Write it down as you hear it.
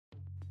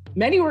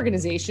Many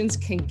organizations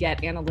can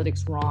get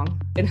analytics wrong,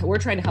 and we're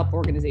trying to help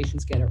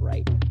organizations get it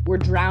right. We're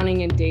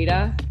drowning in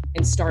data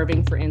and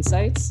starving for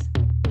insights.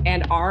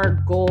 And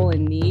our goal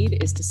and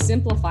need is to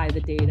simplify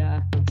the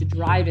data to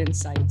drive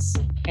insights.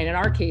 And in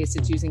our case,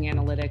 it's using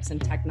analytics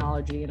and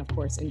technology and, of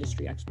course,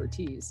 industry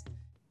expertise.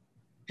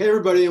 Hey,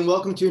 everybody, and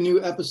welcome to a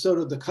new episode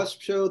of The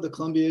Cusp Show, the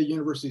Columbia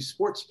University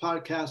Sports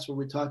Podcast, where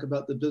we talk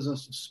about the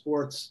business of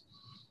sports.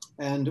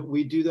 And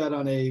we do that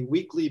on a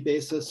weekly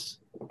basis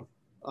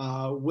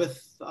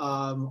with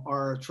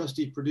our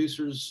trusty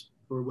producers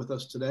who are with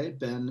us today,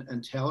 Ben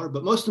and Taylor,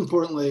 but most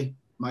importantly,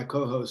 my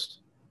co-host,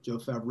 Joe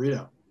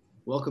Favorito.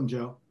 Welcome,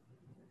 Joe.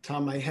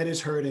 Tom, my head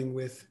is hurting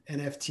with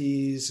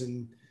NFTs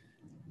and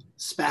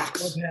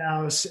SPACs,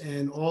 Clubhouse,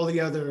 and all the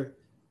other.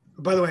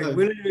 By the way,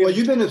 well,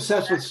 you've been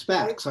obsessed with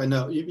SPACs. I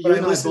know you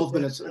and I have both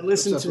been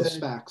obsessed with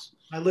SPACs.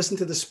 I listened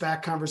to the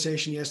SPAC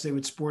conversation yesterday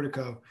with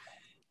Sportico,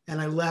 and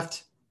I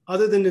left.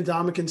 Other than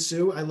Ndamukong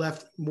Suh, I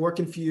left more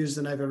confused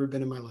than I've ever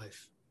been in my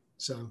life.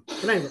 So,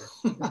 but anyway,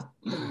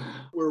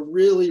 we're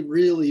really,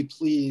 really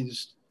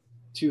pleased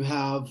to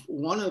have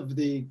one of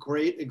the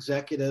great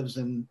executives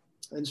and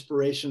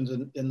inspirations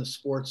in the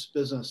sports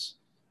business.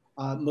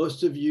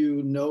 Most of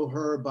you know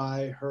her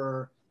by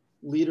her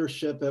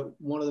leadership at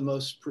one of the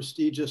most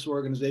prestigious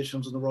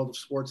organizations in the world of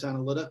sports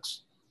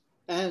analytics,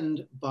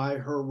 and by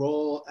her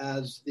role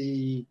as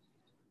the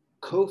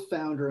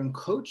co-founder and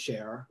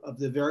co-chair of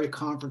the very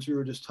conference we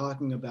were just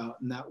talking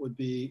about, and that would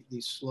be the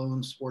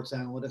Sloan Sports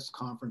Analytics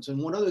Conference.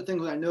 And one other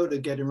thing that I know to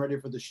getting ready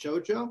for the show,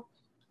 Joe,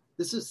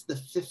 this is the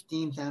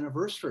 15th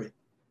anniversary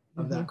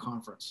of that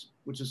conference,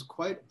 which is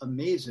quite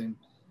amazing.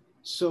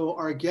 So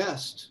our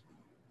guest,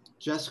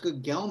 Jessica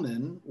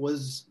Gelman,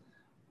 was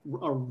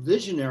a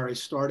visionary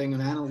starting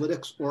an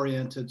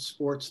analytics-oriented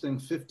sports thing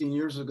 15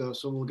 years ago.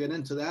 So we'll get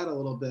into that a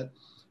little bit.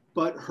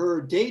 But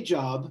her day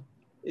job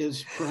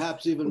is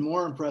perhaps even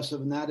more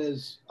impressive, and that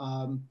is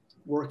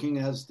working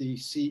as the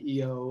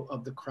CEO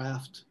of the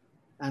Kraft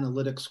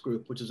Analytics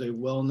Group, which is a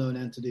well-known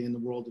entity in the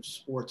world of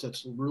sports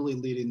that's really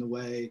leading the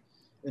way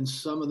in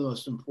some of the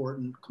most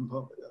important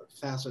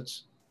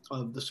facets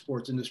of the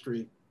sports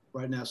industry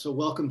right now. So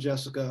welcome,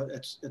 Jessica.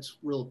 It's a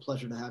real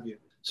pleasure to have you.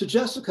 So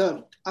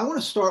Jessica, I want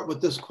to start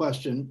with this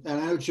question,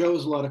 and I know Joe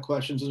has a lot of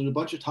questions, and there's a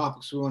bunch of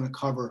topics we want to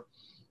cover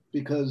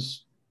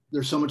because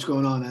there's so much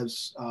going on,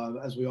 as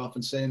we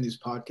often say in these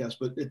podcasts,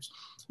 but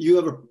you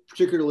have a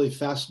particularly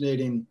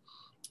fascinating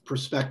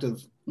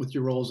perspective with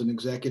your role as an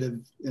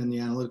executive in the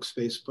analytics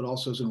space, but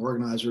also as an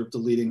organizer of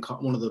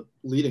one of the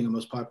leading and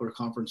most popular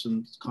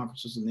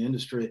conferences in the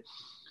industry.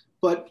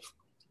 But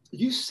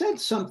you said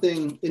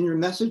something in your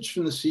message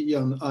from the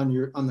CEO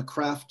on the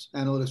Kraft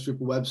Analytics Group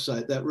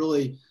website that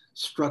really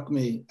struck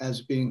me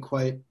as being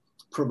quite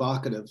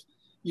provocative.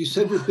 You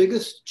said your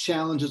biggest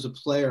challenge as a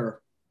player,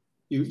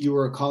 you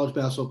were a college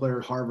basketball player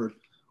at Harvard,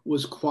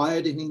 was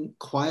quieting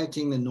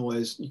the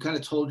noise. You kind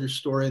of told your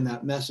story in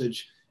that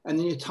message. And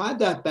then you tied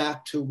that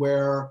back to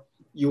where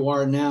you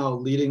are now,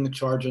 leading the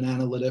charge in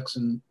analytics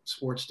and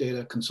sports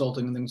data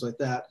consulting and things like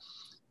that,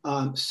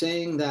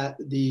 saying that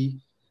the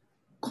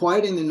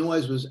quieting the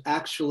noise was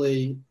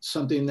actually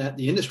something that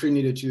the industry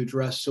needed to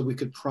address so we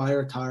could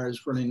prioritize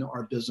running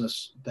our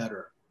business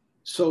better.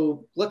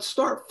 So let's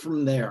start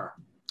from there.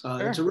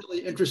 Sure. It's a really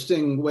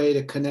interesting way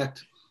to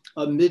connect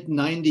a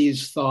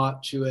mid-90s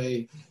thought to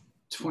a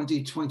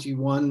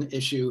 2021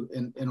 issue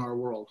in our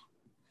world.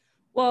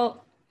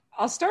 Well,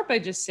 I'll start by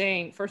just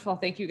saying, first of all,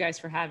 thank you guys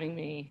for having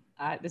me.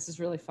 This is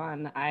really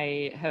fun.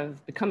 I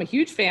have become a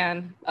huge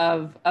fan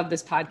of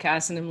this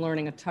podcast and I'm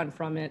learning a ton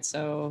from it.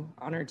 So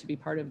honored to be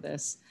part of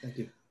this. Thank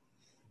you.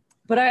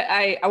 But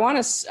I want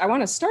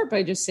to start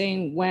by just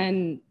saying,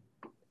 when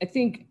I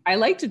think I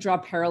like to draw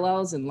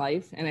parallels in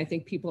life, and I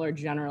think people are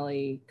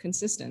generally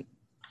consistent.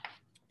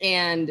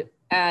 And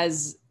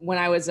when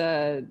I was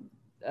a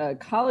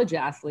college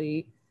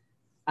athlete,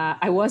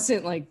 I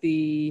wasn't like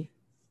the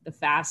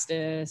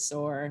fastest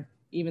or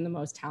even the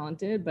most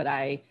talented, but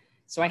I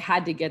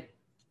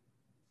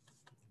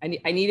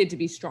needed to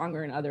be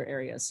stronger in other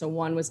areas. So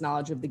one was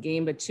knowledge of the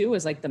game, but two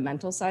was like the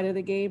mental side of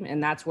the game.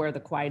 And that's where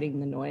the quieting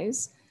the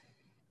noise.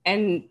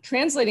 And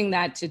translating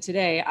that to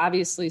today,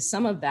 obviously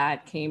some of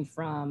that came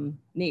from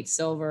Nate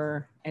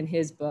Silver and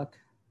his book,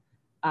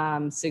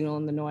 Signal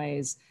in the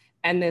Noise.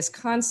 And this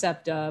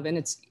concept of, and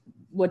it's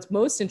what's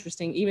most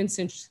interesting, even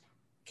since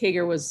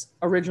KAGR was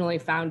originally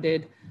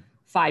founded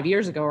 5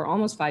 years ago or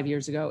almost 5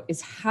 years ago, is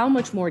how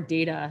much more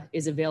data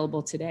is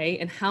available today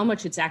and how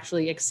much it's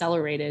actually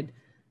accelerated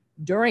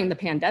during the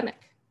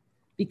pandemic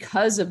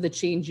because of the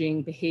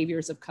changing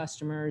behaviors of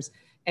customers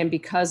and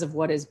because of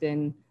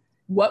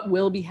what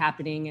will be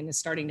happening and is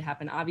starting to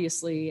happen.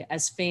 Obviously,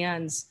 as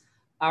fans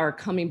are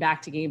coming back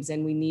to games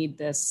and we need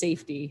the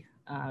safety,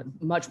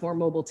 much more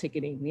mobile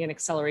ticketing, the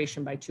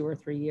acceleration by 2 or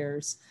 3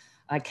 years,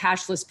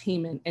 cashless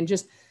payment, and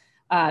just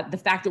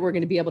the fact that we're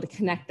going to be able to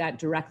connect that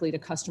directly to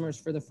customers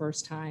for the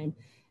first time.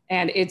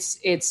 And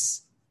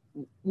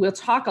we'll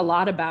talk a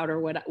lot about, or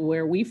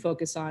where we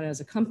focus on as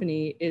a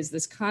company, is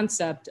this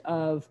concept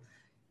of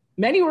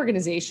many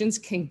organizations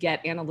can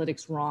get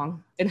analytics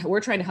wrong, and we're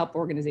trying to help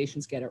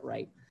organizations get it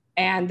right.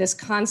 And this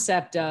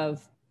concept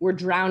of we're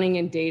drowning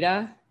in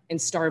data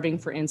and starving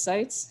for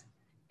insights.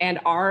 And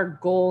our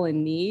goal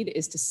and need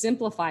is to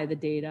simplify the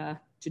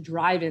data to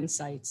drive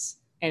insights.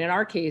 And in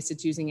our case,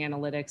 it's using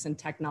analytics and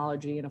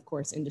technology and, of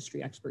course,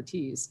 industry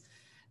expertise.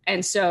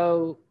 And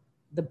so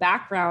the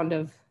background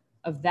of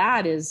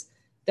that is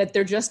that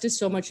there just is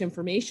so much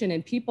information,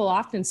 and people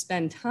often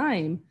spend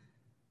time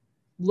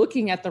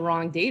looking at the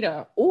wrong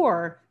data,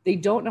 or they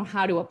don't know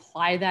how to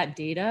apply that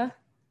data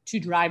to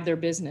drive their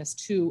business,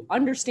 to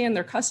understand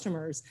their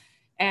customers.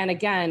 And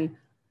again,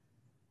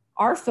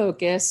 our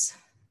focus,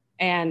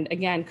 and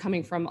again,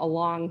 coming from a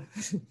long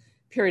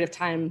period of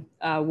time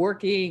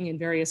working in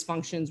various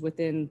functions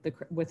within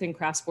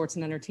craft sports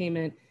and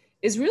entertainment,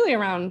 is really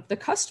around the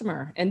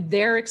customer and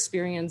their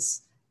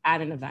experience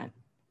at an event,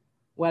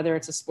 whether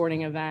it's a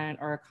sporting event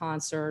or a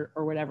concert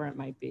or whatever it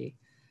might be.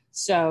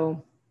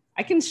 So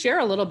I can share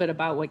a little bit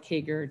about what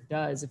KAGR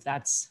does, if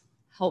that's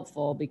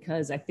helpful,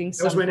 because I think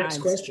that was my next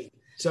question.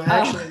 So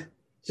actually,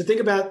 to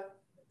think about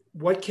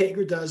what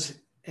KAGR does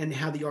and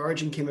how the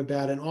origin came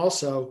about, and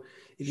also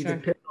if you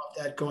could pick off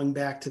that going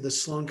back to the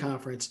Sloan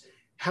conference,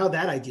 how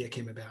that idea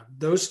came about.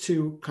 Those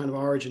two kind of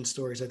origin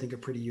stories, I think, are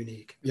pretty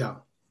unique. Yeah.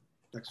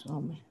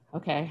 Excellent.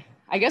 Okay.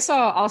 I guess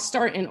I'll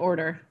start in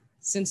order,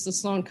 since the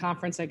Sloan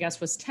conference, I guess,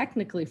 was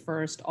technically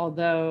first,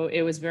 although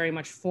it was very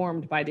much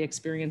formed by the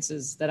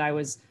experiences that I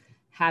was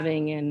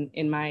having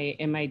in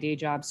my day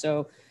job.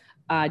 So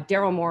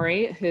Daryl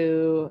Morey,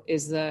 who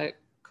is the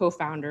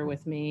co-founder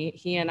with me,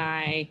 he and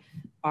I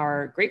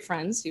are great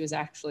friends. He was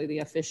actually the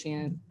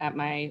officiant at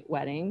my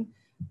wedding.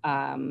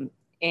 But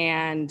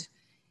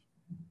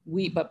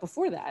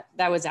before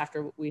that was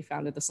after we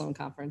founded the Sloan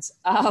conference.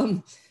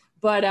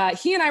 But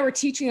he and I were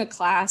teaching a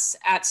class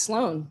at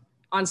Sloan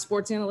on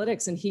sports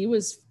analytics, and he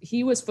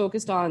was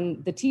focused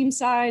on the team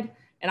side,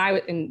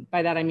 and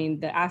by that I mean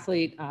the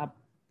athlete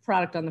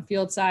product on the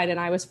field side, and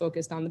I was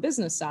focused on the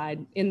business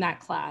side in that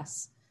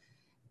class.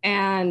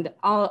 And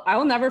I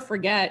will never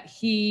forget,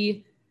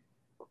 he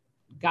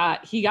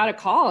got a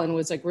call and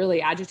was like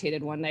really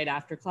agitated one night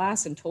after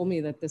class and told me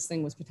that this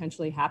thing was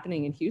potentially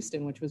happening in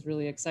Houston, which was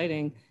really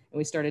exciting. And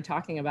we started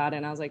talking about it,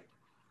 and I was like,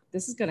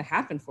 this is going to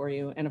happen for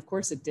you. And of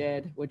course it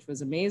did, which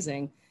was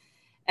amazing.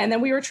 And then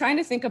we were trying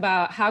to think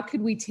about how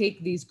could we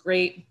take these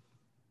great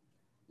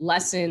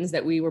lessons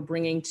that we were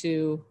bringing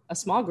to a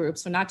small group,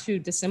 so not too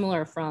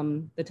dissimilar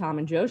from the Tom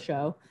and Joe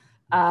show,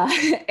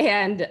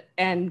 and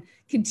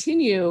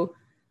continue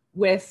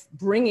with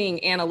bringing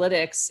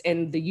analytics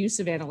and the use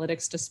of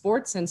analytics to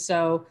sports. And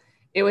so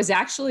it was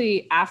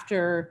actually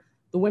after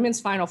the women's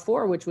Final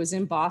Four, which was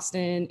in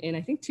Boston in,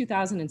 I think,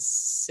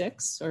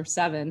 2006 or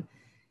 7,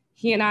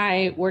 he and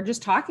I were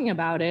just talking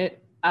about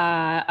it,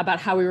 about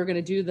how we were going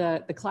to do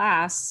the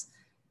class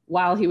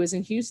while he was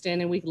in Houston,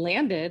 and we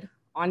landed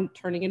on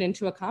turning it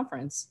into a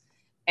conference.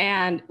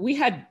 And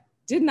we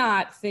did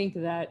not think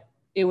that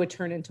it would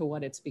turn into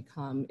what it's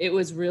become. It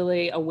was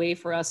really a way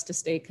for us to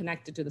stay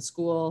connected to the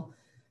school,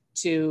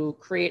 to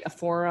create a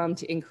forum,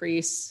 to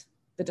increase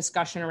the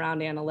discussion around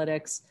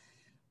analytics.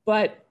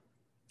 But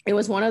it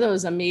was one of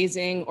those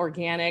amazing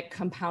organic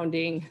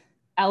compounding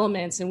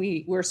elements. And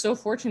we were so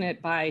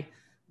fortunate by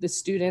the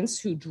students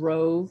who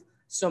drove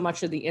so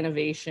much of the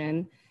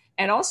innovation.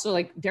 And also,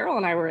 like, Daryl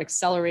and I were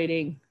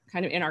accelerating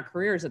kind of in our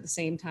careers at the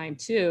same time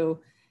too.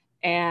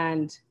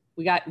 And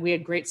we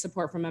had great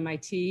support from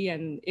MIT.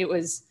 And it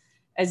was,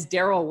 as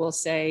Daryl will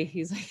say,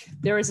 he's like,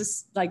 there was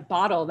this like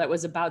bottle that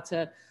was about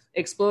to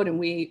explode. And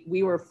we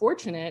were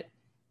fortunate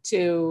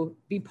to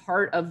be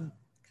part of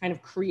kind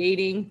of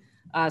creating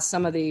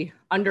some of the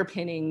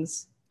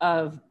underpinnings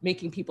of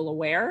making people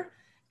aware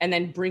and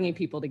then bringing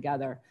people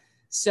together.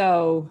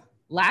 So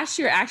last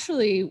year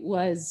actually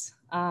was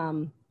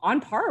on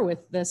par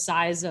with the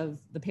size of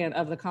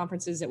the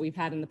conferences that we've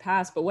had in the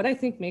past. But what I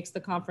think makes the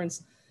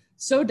conference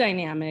so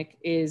dynamic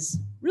is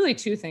really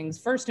two things.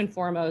 First and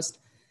foremost,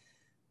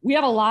 we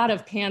have a lot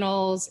of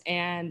panels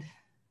and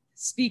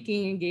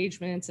speaking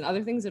engagements and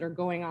other things that are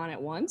going on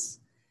at once.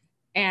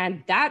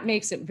 And that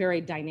makes it very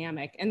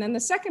dynamic. And then the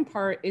second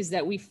part is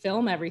that we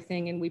film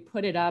everything and we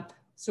put it up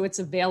so it's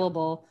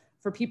available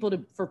for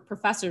for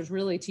professors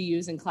really to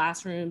use in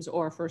classrooms,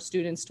 or for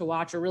students to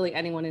watch, or really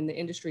anyone in the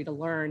industry to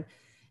learn.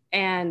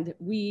 And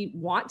we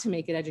want to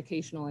make it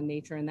educational in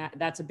nature. And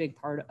that's a big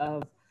part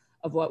of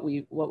what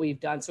we've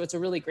done. So it's a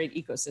really great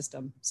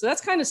ecosystem. So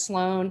that's kind of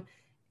Sloan.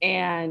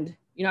 And,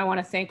 you know, I want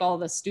to thank all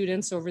the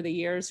students over the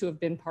years who have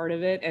been part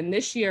of it. And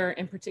this year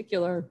in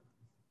particular,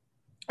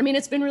 I mean,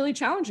 it's been really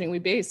challenging. We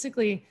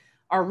basically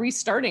are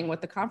restarting what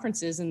the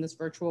conference is in this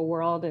virtual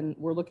world, and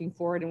we're looking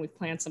forward, and we've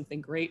planned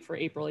something great for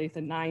April 8th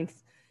and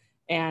 9th.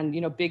 And, you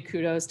know, big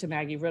kudos to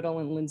Maggie Riddle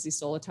and Lindsay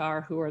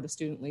Solitar, who are the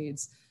student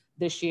leads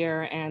this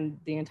year, and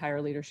the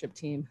entire leadership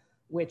team,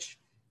 which,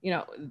 you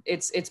know,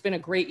 it's been a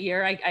great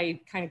year.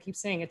 I kind of keep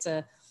saying it's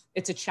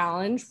a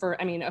challenge for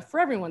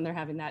everyone. They're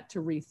having that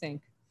to rethink.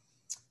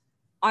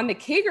 On the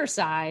KAGR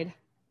side,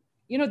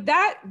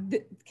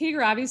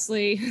 KAGR,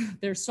 obviously,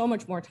 there's so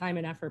much more time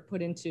and effort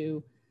put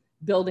into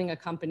building a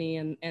company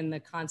and the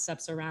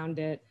concepts around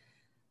it.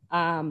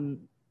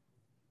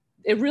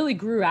 It really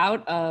grew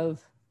out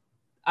of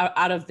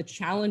the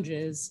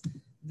challenges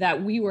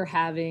that we were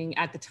having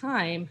at the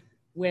time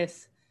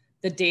with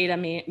the data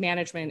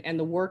management and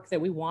the work that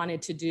we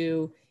wanted to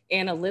do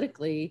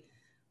analytically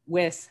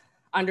with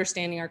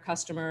understanding our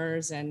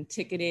customers and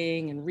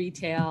ticketing and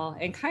retail,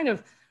 and kind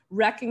of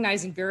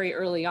recognizing very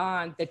early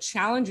on the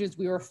challenges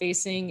we were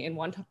facing in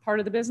one part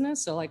of the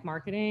business. So like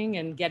marketing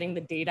and getting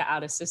the data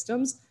out of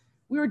systems,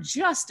 we were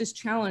just as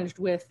challenged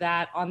with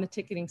that on the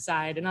ticketing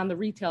side and on the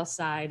retail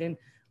side and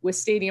with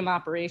stadium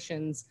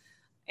operations,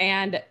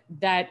 and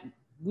that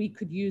we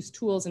could use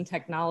tools and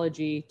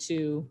technology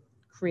to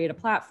create a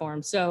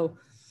platform. So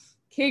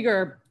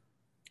KAGR,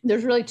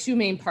 there's really two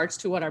main parts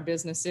to what our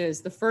business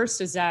is. The first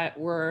is that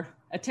we're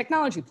a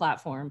technology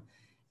platform,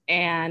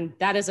 and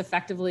that is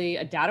effectively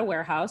a data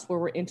warehouse where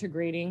we're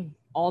integrating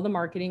all the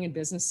marketing and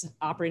business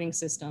operating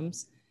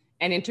systems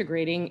and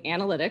integrating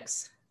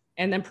analytics,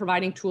 and then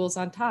providing tools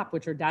on top,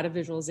 which are data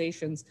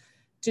visualizations,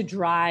 to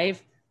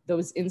drive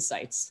those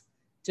insights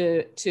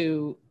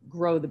to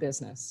grow the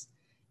business.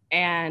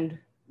 And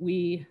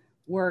we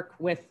work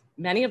with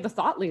many of the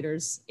thought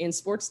leaders in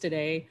sports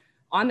today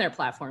on their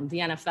platform. The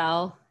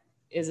NFL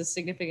is a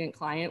significant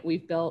client.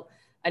 We've built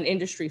an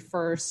industry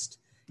first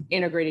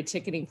integrated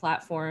ticketing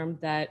platform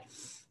that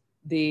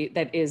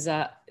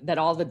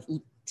all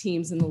the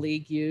teams in the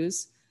league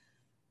use.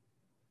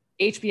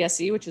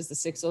 HBSE, which is the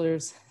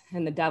Sixers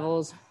and the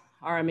Devils,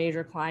 are a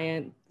major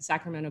client.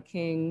 Sacramento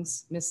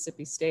Kings,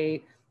 Mississippi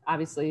State,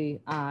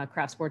 obviously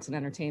Craft Sports and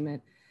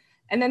Entertainment.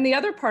 And then the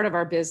other part of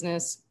our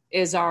business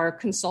is our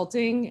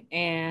consulting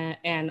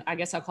and I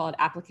guess I'll call it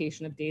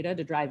application of data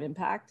to drive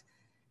impact.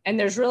 And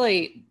there's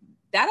really,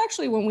 that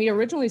actually, when we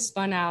originally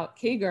spun out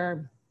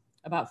KAGR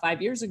about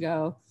 5 years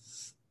ago,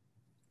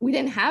 we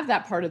didn't have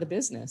that part of the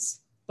business,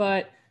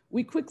 but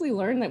we quickly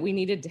learned that we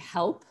needed to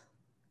help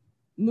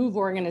move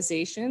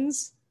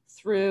organizations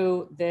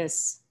through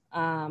this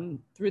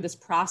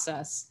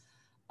process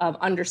of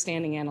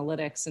understanding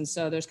analytics. And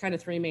so there's kind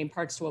of three main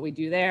parts to what we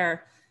do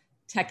there: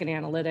 tech and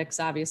analytics,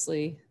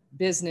 obviously,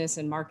 business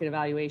and market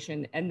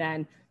evaluation, and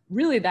then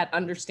really that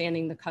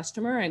understanding the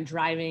customer and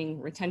driving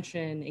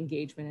retention,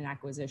 engagement, and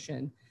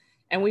acquisition.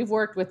 And we've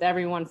worked with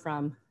everyone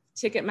from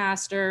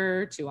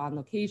Ticketmaster to On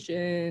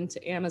Location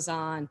to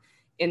Amazon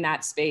in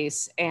that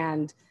space.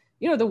 And,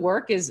 the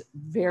work is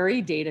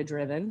very data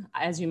driven,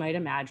 as you might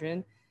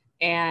imagine,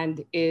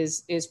 and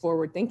is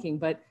forward thinking,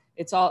 but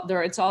it's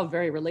all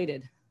very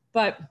related.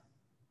 But,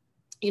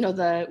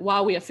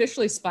 while we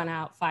officially spun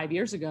out 5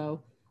 years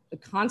ago, the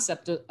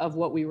concept of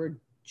what we were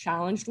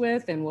challenged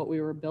with and what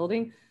we were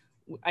building,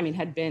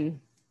 had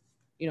been,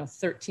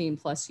 13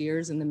 plus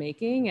years in the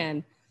making.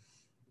 And,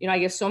 I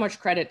give so much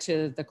credit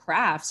to the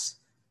Crafts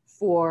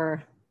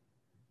for,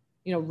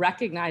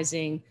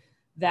 recognizing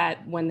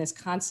that when this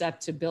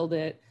concept to build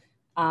it,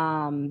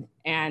 and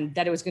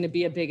that it was going to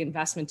be a big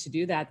investment to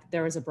do that,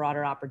 there was a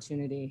broader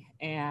opportunity.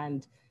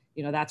 And,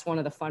 that's one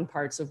of the fun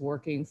parts of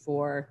working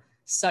for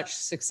such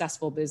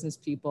successful business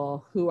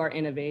people who are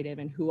innovative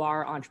and who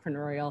are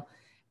entrepreneurial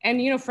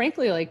and,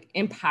 frankly, like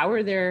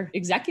empower their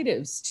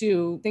executives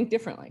to think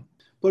differently.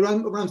 But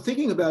what I'm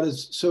thinking about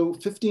is, so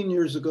 15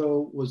 years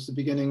ago was the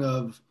beginning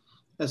of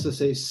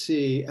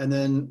SSAC, and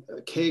then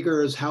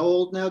KAGR is how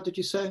old now, did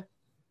you say?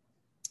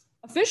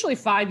 Officially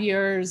 5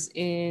 years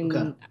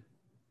in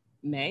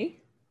May.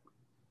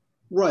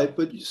 Right,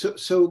 but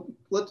so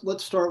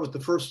let's start with the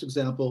first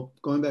example,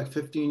 going back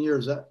 15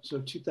 years. So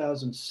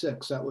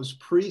 2006, that was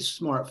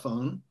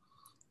pre-smartphone.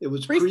 It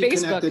was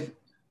pre-connected.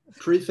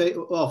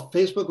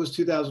 Facebook was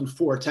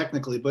 2004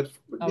 technically, but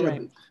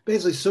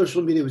basically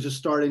social media was just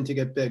starting to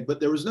get big. But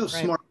there was no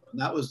smartphone.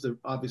 That was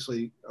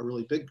obviously a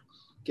really big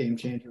game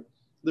changer.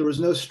 There was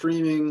no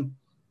streaming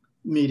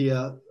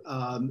media.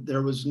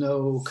 There was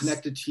no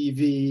connected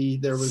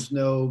TV. There was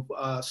no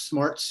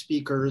smart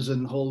speakers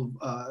and whole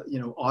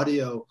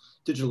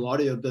digital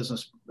audio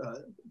business,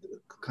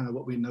 kind of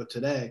what we know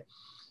today.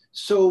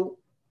 So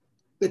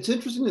it's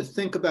interesting to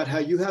think about how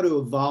you had to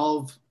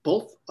evolve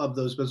both of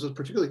those businesses,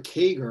 particularly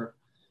KAGR,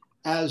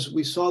 as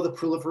we saw the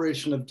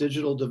proliferation of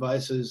digital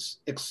devices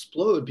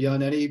explode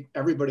beyond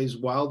everybody's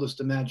wildest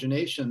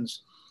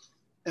imaginations.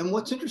 And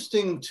what's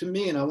interesting to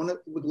me, and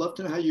would love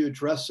to know how you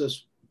address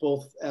this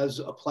both as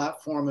a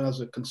platform and as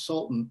a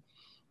consultant,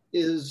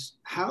 is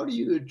how do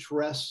you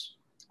address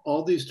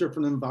all these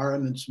different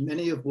environments,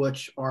 many of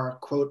which are,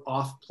 quote,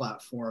 off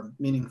platform,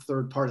 meaning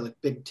third party, like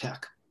big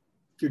tech.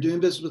 If you're doing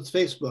business with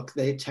Facebook,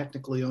 they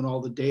technically own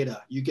all the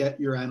data. You get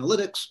your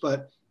analytics,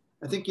 but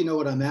I think you know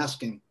what I'm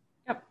asking.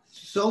 Yep.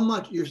 So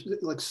much,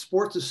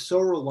 sports is so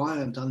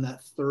reliant on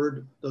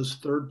those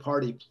third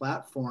party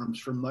platforms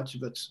for much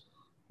of its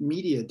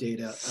media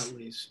data, at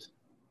least.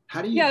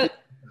 How do you do that?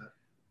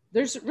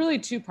 There's really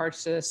two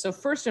parts to this. So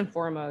first and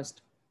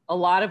foremost, a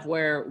lot of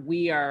where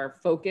we are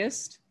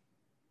focused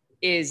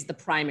is the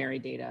primary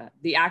data,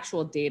 the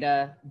actual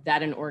data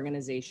that an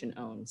organization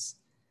owns.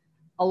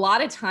 a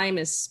lot of time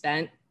is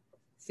spent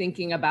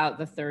thinking about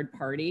the third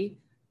party,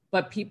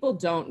 but people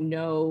don't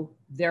know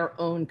their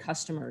own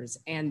customers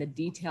and the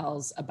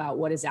details about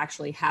what is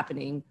actually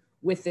happening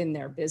within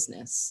their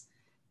business.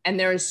 And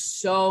there is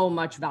so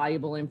much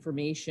valuable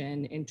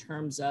information in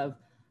terms of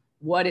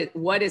what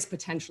is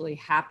potentially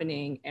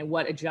happening and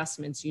what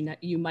adjustments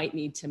you might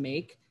need to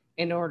make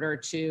in order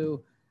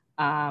to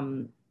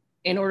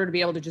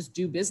be able to just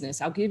do business.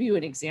 I'll give you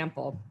an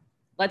example.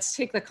 Let's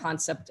take the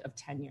concept of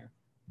tenure.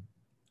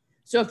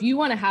 So if you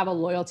want to have a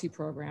loyalty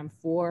program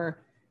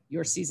for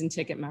your season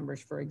ticket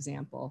members, for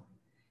example,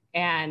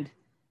 and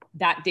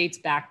that dates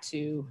back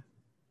to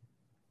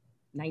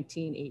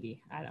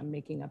 1980, I'm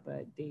making up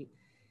a date.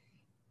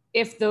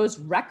 If those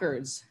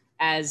records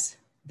as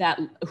that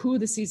who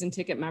the season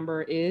ticket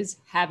member is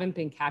haven't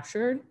been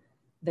captured,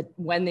 that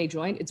when they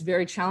joined, it's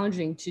very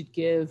challenging to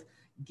give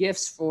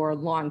gifts for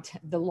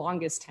the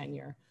longest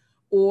tenure.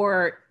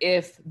 Or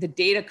if the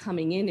data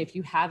coming in, if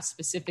you have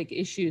specific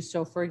issues.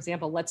 So for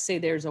example, let's say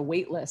there's a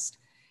wait list,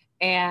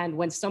 and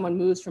when someone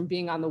moves from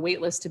being on the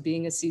wait list to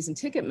being a season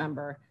ticket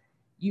member,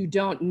 you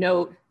don't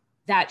note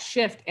that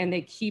shift and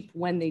they keep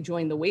when they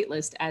join the wait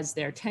list as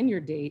their tenure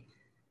date,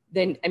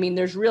 then, I mean,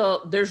 there's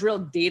real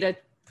data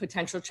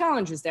potential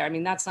challenges there. I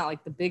mean, that's not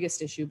like the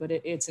biggest issue, but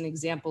it's an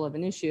example of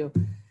an issue.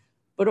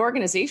 But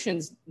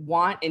organizations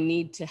want and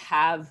need to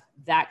have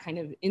that kind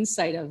of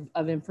insight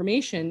of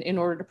information in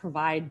order to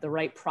provide the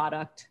right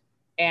product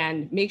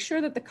and make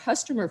sure that the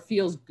customer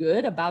feels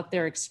good about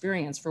their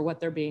experience for what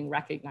they're being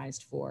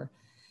recognized for.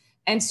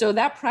 And so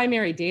that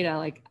primary data,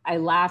 like I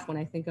laugh when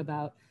I think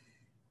about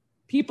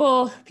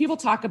people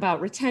talk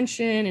about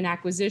retention and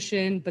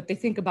acquisition, but they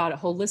think about it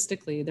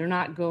holistically. They're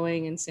not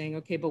going and saying,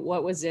 okay, but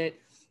what was it,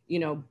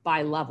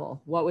 by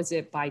level? What was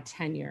it by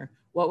tenure?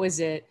 What was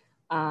it,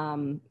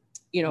 for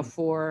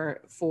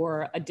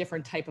a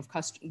different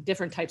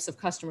types of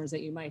customers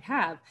that you might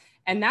have?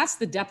 And that's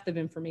the depth of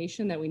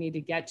information that we need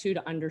to get to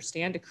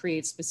understand, to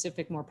create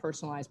specific, more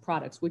personalized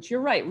products, which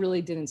you're right,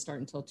 really didn't start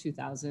until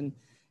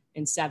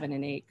 2007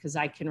 and 8, because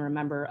I can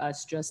remember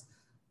us just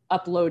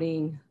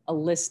uploading a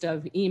list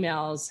of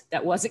emails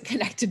that wasn't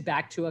connected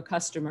back to a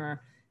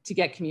customer to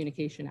get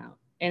communication out.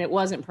 And it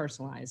wasn't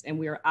personalized. And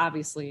we are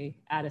obviously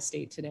at a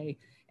state today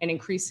and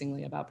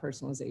increasingly about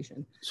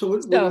personalization. So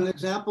would an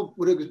example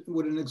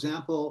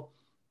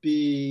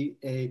be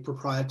a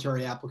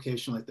proprietary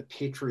application like the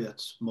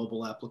Patriots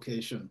mobile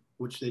application,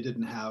 which they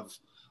didn't have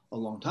a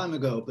long time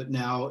ago, but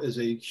now is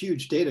a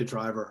huge data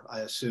driver,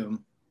 I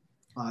assume,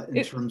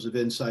 in terms of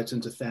insights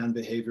into fan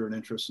behavior and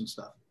interests and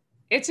stuff?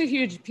 It's a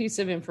huge piece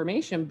of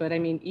information, but I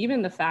mean,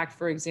 even the fact,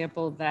 for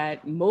example,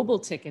 that mobile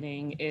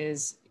ticketing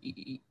is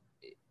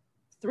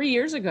 3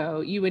 years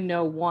ago, you would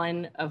know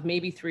one of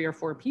maybe 3 or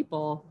 4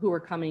 people who are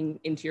coming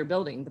into your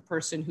building, the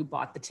person who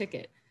bought the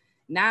ticket.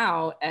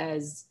 Now,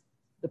 as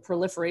the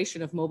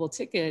proliferation of mobile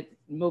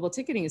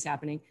ticketing is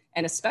happening,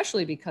 and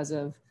especially because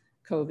of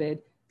COVID,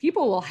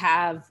 people will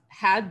have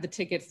had the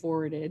ticket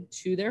forwarded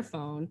to their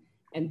phone,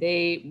 and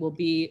they will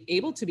be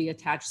able to be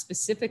attached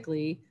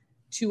specifically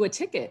to a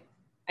ticket.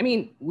 I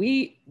mean,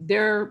 I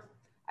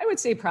would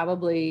say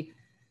probably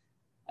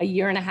a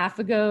year and a half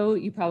ago,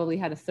 you probably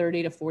had a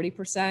 30 to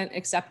 40%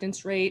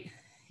 acceptance rate.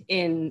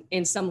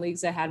 In some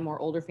leagues that had more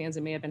older fans,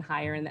 it may have been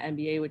higher in the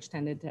NBA, which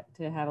tended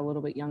to have a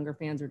little bit younger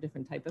fans or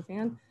different type of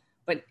fan.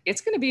 But it's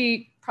going to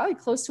be probably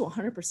close to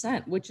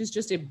 100%, which is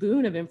just a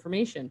boon of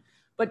information.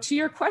 But to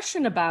your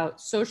question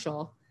about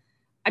social,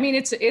 I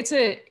mean,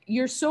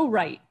 you're so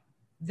right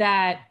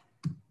that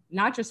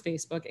not just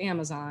Facebook,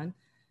 Amazon,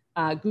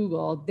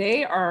 Google,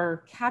 they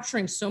are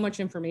capturing so much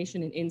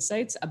information and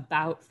insights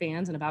about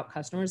fans and about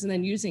customers, and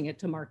then using it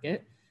to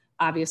market,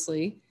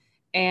 obviously.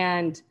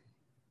 And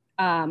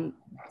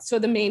so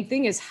the main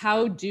thing is,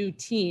 how do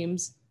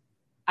teams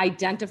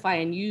identify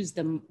and use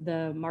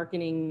the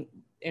marketing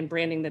and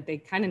branding that they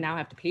kind of now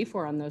have to pay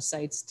for on those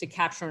sites to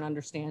capture and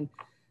understand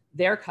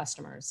their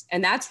customers?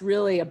 And that's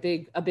really a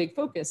big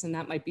focus. And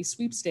that might be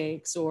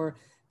sweepstakes, or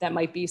that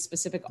might be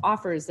specific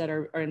offers that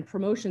are in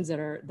promotions that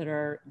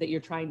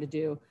you're trying to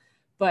do.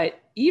 But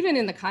even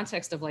in the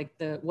context of like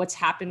what's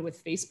happened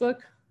with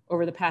Facebook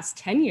over the past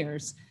 10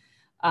 years,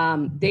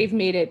 they've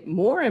made it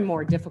more and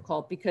more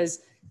difficult, because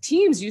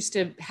teams used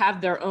to have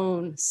their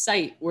own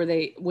site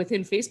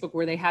within Facebook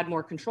where they had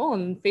more control,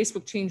 and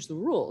Facebook changed the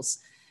rules.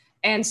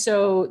 And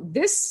so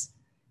this,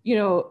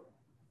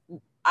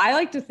 I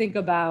like to think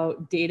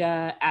about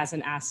data as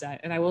an asset.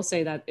 And I will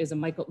say that is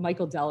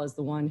Michael Dell is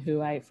the one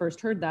who I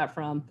first heard that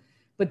from.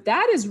 But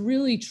that is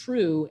really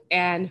true.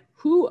 And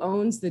who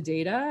owns the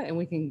data? And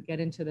we can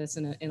get into this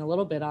in a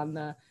little bit on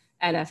the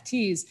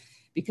NFTs,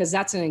 because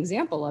that's an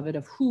example of it,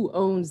 of who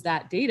owns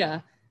that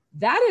data.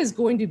 That is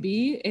going to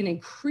be an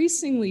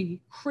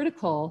increasingly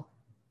critical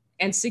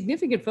and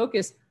significant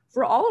focus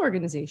for all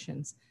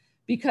organizations,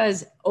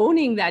 because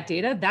owning that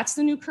data, that's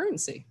the new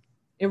currency.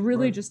 It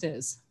really just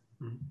is.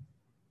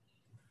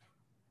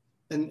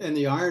 And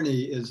the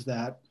irony is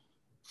that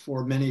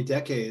for many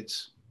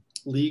decades,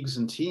 leagues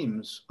and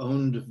teams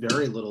owned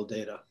very little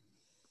data.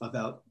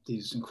 about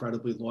these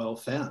incredibly loyal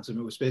fans. I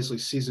mean, it was basically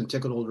season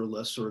ticket holder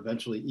lists or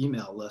eventually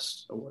email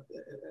lists,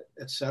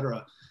 et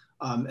cetera.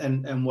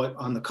 And what,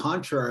 on the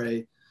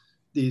contrary,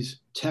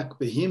 these tech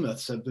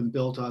behemoths have been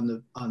built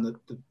on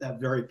that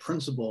very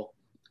principle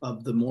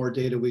of the more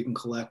data we can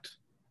collect,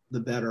 the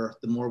better,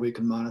 the more we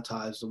can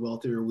monetize, the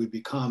wealthier we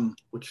become,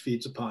 which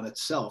feeds upon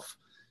itself.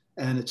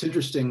 And it's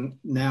interesting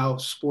now,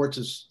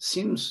 sports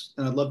seems,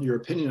 and I'd love your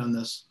opinion on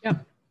this,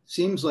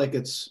 seems like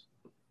it's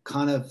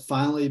kind of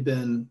finally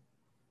been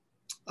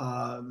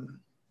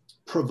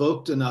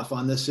provoked enough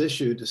on this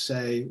issue to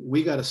say,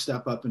 we got to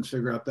step up and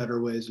figure out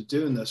better ways of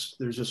doing this.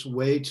 There's just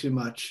way too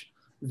much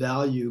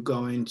value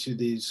going to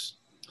these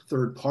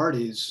third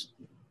parties,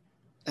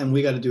 and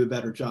we got to do a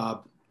better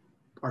job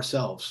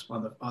ourselves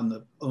on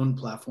the own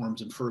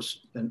platforms and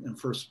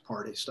first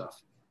party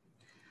stuff.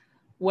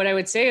 What I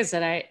would say is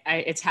that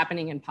it's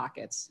happening in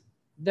pockets.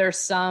 There's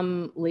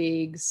some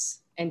leagues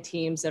and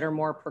teams that are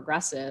more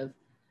progressive.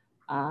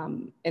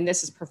 And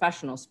this is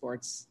professional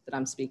sports that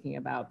I'm speaking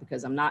about,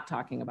 because I'm not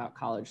talking about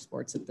college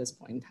sports at this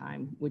point in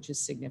time, which is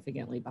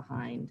significantly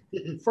behind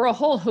for a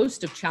whole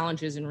host of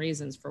challenges and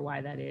reasons for why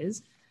that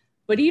is.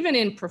 But even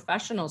in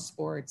professional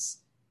sports,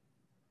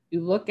 you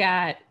look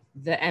at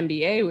the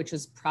NBA, which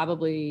is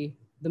probably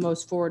the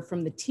most forward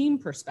from the team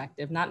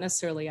perspective, not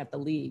necessarily at the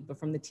league, but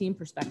from the team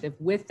perspective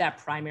with that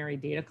primary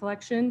data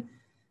collection,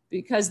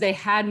 because they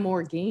had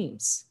more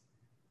games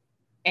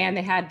and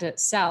they had to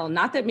sell.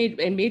 Not that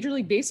and Major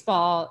League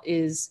Baseball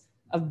is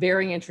a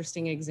very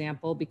interesting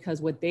example,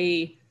 because what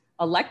they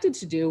elected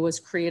to do was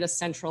create a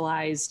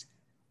centralized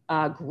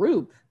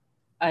group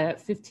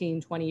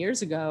 15, 20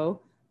 years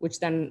ago, which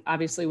then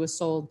obviously was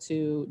sold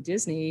to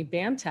Disney,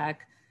 BAMTech.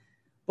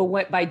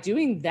 But by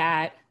doing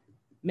that,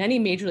 many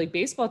Major League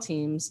Baseball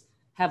teams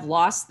have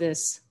lost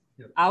this,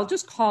 I'll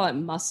just call it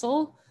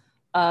muscle,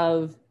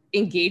 of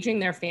engaging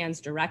their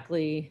fans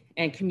directly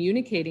and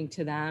communicating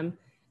to them.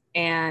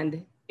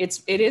 And it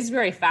is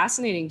very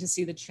fascinating to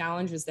see the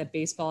challenges that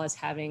baseball is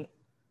having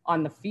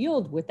on the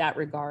field with that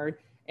regard.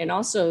 And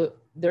also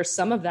there's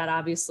some of that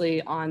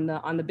obviously on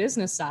the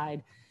business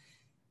side.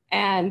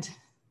 And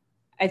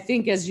I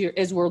think as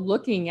we're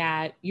looking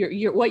at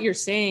what you're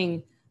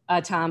saying,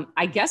 Tom,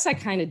 I guess I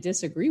kind of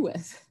disagree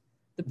with.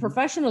 The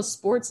professional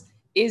sports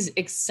is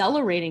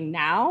accelerating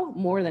now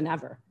more than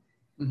ever.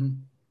 Mm-hmm.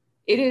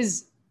 It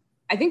is,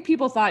 I think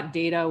people thought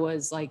data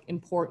was like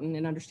important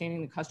and understanding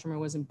the customer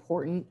was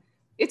important.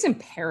 It's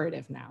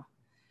imperative now,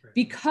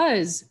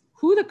 because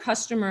who the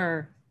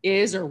customer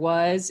is or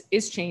was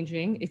is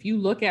changing. If you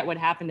look at what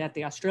happened at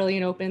the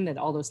Australian Open, that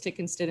all those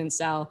tickets didn't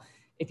sell.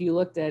 If you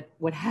looked at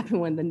what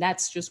happened when the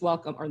Nets just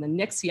welcomed, or the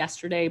Knicks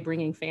yesterday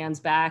bringing fans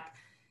back,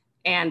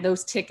 and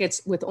those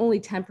tickets with only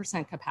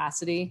 10%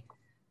 capacity,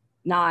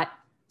 not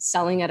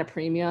selling at a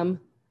premium,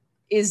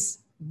 is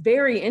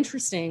very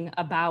interesting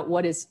about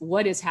what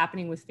is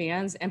happening with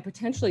fans, and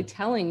potentially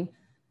telling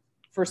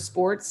for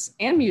sports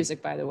and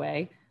music, by the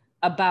way,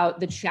 about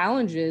the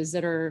challenges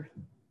that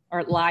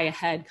lie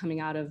ahead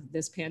coming out of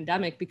this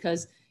pandemic,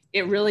 because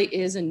it really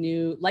is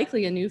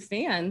likely a new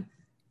fan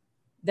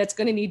that's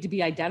going to need to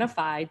be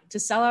identified to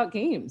sell out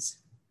games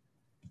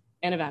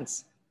and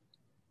events.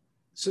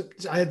 So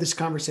I had this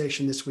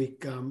conversation this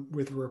week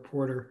with a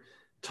reporter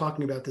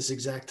talking about this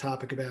exact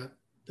topic about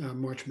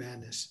March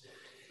Madness.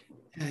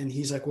 And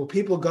he's like, will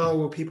people go?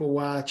 Will people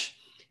watch?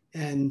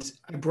 And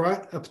I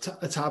brought up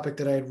a topic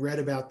that I had read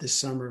about this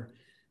summer,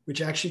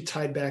 which actually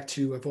tied back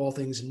to, of all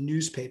things,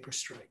 newspaper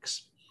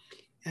strikes.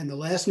 And the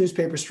last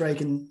newspaper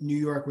strike in New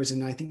York was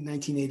in, I think,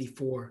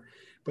 1984.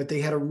 But they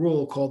had a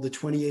rule called the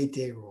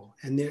 28-day rule.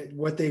 And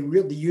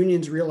the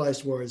unions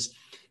realized was,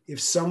 if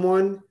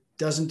someone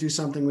doesn't do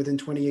something within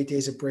 28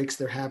 days, it breaks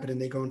their habit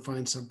and they go and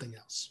find something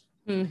else.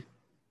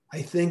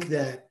 I think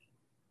that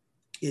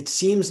it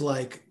seems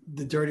like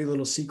the dirty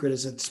little secret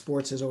is that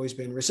sports has always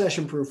been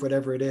recession-proof,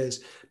 whatever it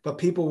is, but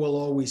people will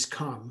always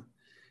come.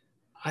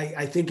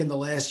 I think in the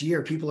last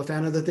year, people have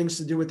found other things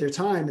to do with their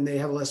time and they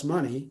have less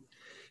money.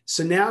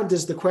 So now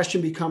does the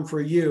question become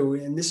for you,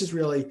 and this is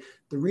really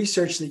the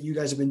research that you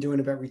guys have been doing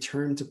about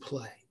return to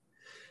play.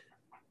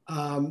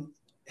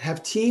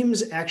 Have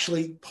teams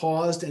actually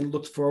paused and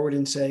looked forward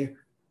and say,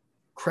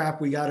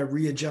 crap, we got to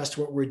readjust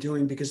what we're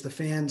doing because the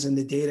fans and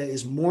the data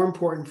is more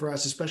important for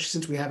us, especially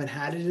since we haven't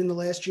had it in the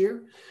last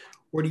year?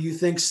 Or do you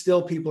think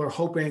still people are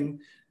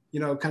hoping,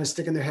 kind of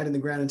sticking their head in the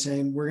ground and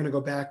saying, we're going to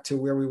go back to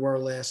where we were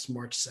last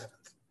March 7th?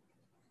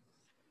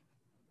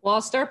 Well,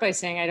 I'll start by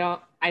saying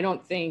I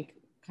don't think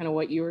kind of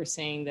what you were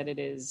saying, that it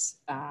is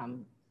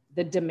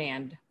the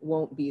demand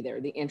won't be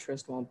there, the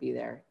interest won't be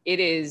there.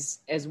 It is,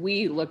 as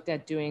we looked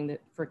at doing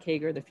for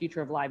KAGR, the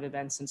future of live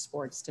events and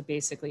sports, to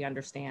basically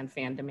understand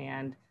fan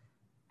demand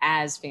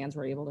as fans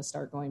were able to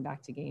start going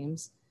back to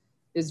games,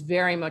 is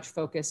very much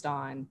focused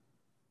on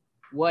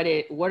what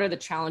are the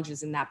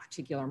challenges in that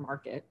particular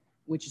market,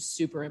 which is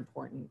super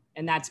important.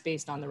 And that's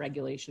based on the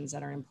regulations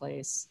that are in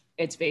place.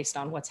 It's based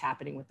on what's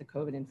happening with the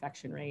COVID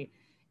infection rate.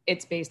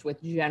 It's based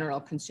with general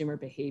consumer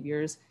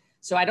behaviors.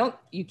 So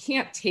you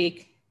can't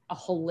take a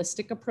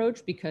holistic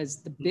approach, because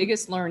the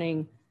biggest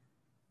learning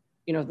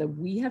that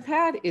we have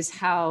had is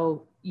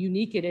how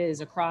unique it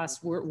is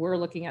across, we're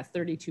looking at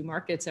 32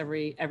 markets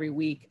every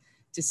week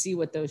to see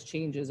what those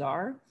changes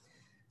are.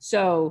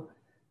 So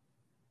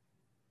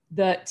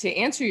to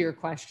answer your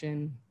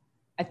question,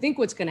 I think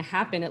what's going to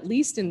happen, at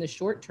least in the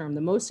short term,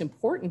 the most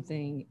important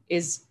thing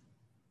is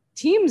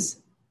teams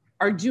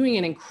are doing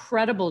an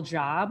incredible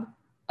job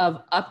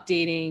of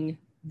updating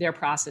their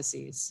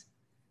processes.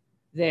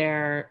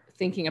 They're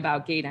thinking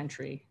about gate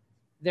entry.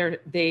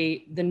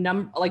 Basically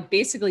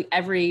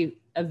every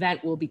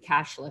event will be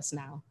cashless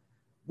now,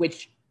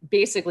 which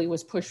basically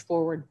was pushed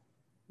forward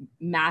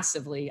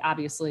massively,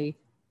 obviously,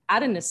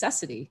 out of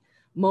necessity.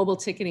 Mobile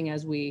ticketing,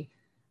 as we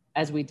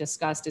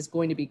discussed, is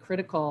going to be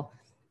critical.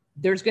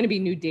 There's going to be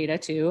new data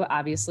too,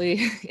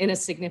 obviously, in a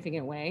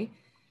significant way.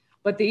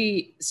 But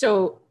the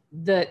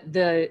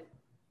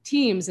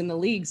teams and the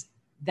leagues,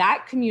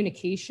 that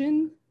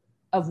communication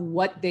of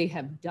what they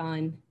have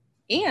done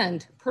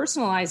and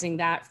personalizing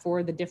that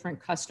for the different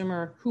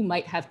customer who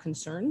might have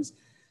concerns.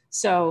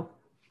 So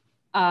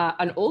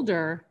an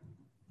older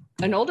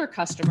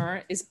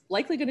customer is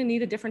likely going to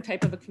need a different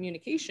type of a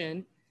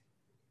communication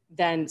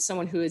than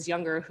someone who is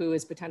younger, who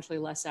is potentially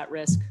less at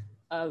risk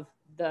of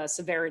the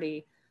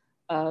severity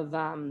of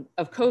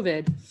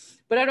COVID.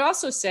 But I'd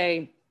also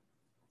say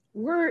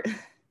we're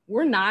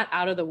not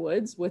out of the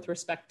woods with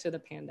respect to the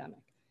pandemic.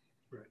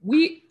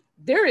 Right.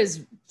 There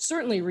is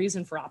certainly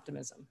reason for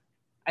optimism.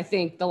 I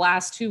think the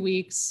last 2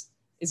 weeks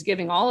is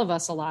giving all of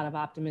us a lot of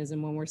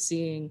optimism when we're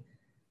seeing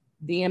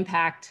the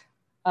impact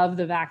of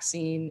the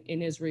vaccine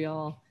in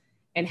Israel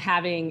and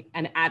having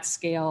an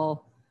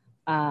at-scale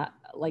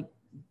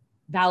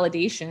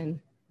validation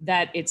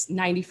that it's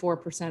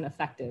 94%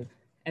 effective.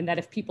 And that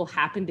if people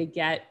happen to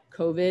get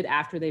COVID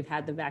after they've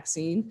had the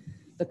vaccine,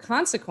 the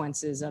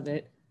consequences of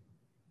it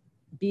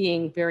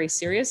being very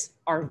serious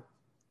are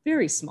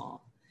very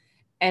small.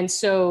 And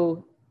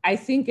so I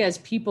think as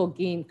people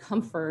gain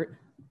comfort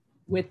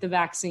with the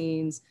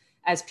vaccines,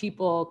 as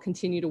people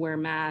continue to wear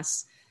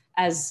masks,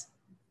 as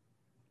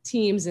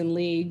teams and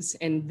leagues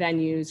and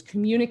venues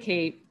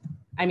communicate,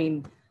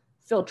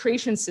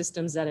 filtration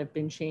systems that have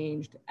been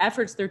changed,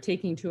 efforts they're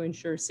taking to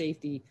ensure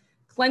safety,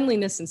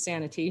 cleanliness and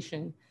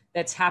sanitation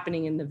that's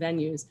happening in the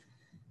venues.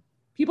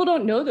 People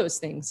don't know those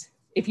things.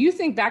 If you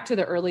think back to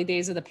the early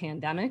days of the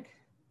pandemic,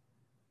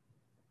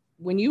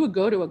 when you would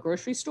go to a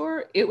grocery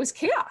store, it was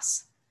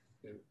chaos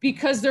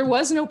because there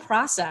was no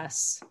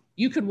process.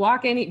 You could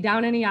walk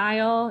down any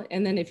aisle.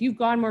 And then if you've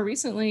gone more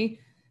recently,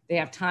 they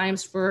have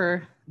times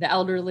for the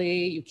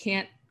elderly. You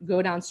can't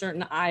go down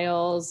certain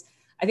aisles.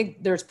 I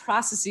think there's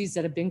processes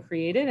that have been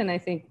created. And I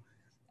think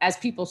as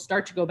people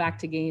start to go back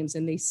to games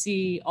and they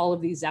see all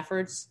of these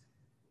efforts,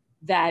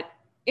 that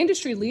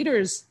industry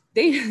leaders,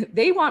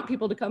 they want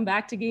people to come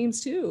back to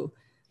games too.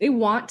 They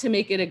want to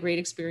make it a great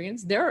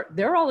experience.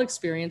 They're all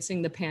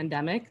experiencing the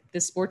pandemic,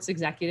 the sports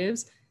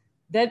executives,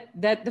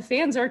 that the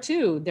fans are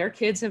too. Their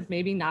kids have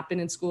maybe not been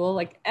in school,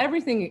 like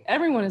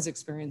everyone is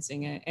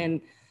experiencing it.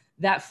 And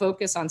that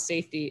focus on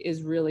safety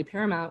is really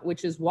paramount,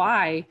 which is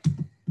why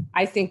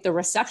I think the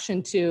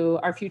reception to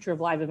our future of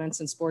live events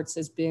in sports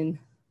has been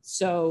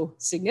so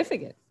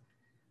significant.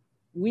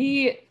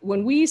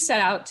 When we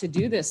set out to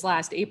do this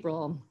last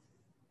April,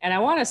 and I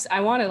want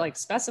to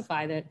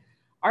specify that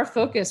our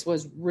focus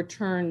was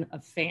return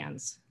of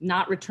fans,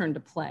 not return to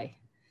play.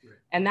 Right.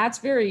 And that's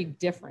very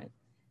different.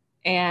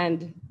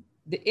 And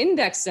the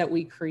index that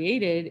we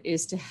created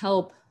is to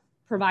help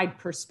provide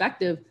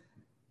perspective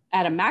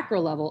at a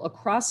macro level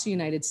across the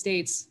United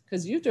States.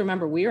 Because you have to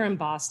remember, we are in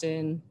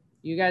Boston,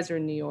 you guys are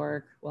in New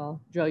York.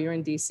 Well, Joe, you're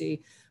in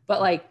DC,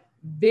 but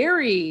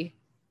very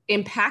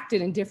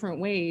impacted in different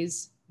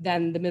ways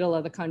than the middle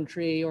of the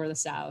country or the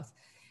South.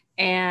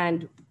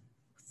 And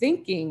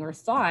thinking or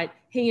thought,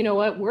 hey, you know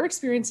what? We're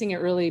experiencing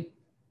it really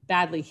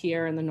badly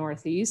here in the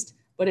Northeast,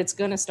 but it's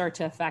going to start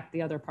to affect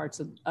the other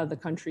parts of the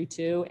country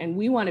too. And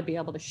we want to be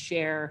able to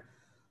share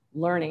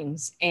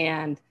learnings.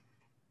 And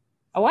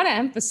I want to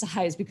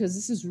emphasize, because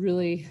this is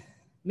really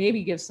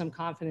maybe gives some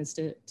confidence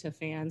to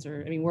fans,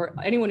 or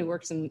anyone who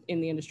works in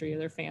the industry,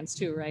 they're fans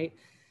too, right?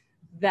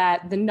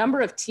 That the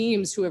number of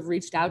teams who have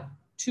reached out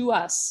to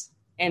us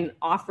and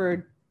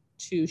offered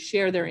to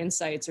share their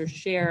insights or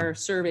share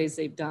surveys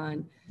they've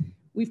done.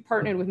 We've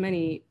partnered with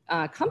many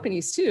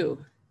companies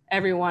too,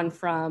 everyone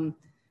from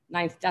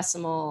Ninth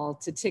Decimal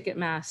to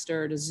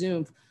Ticketmaster to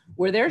Zoom,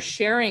 where they're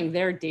sharing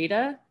their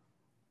data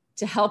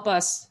to help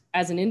us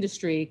as an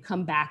industry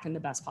come back in the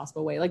best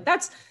possible way.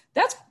 That's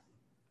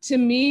to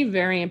me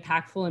very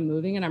impactful and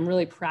moving, and I'm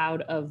really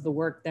proud of the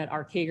work that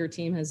our KAGR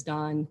team has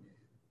done.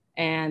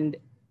 And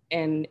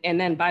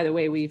then, by the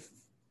way, we've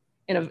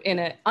in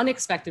an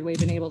unexpected way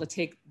been able to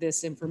take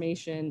this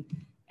information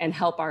and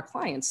help our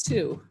clients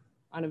too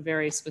on a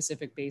very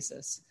specific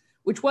basis,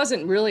 which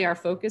wasn't really our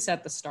focus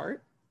at the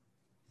start,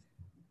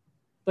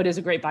 but is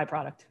a great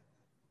byproduct.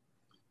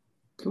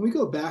 Can we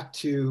go back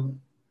to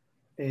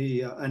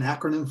an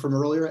acronym from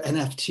earlier,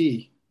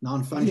 NFT,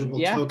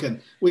 non-fungible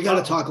token? We got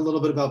to talk a little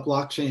bit about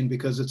blockchain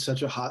because it's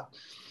such a hot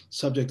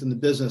subject in the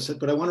business,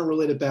 but I want to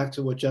relate it back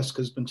to what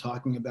Jessica's been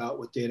talking about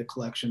with data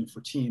collection for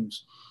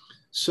teams.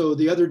 So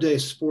the other day,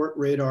 Sport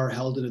Radar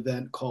held an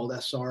event called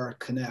SR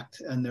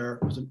Connect, and their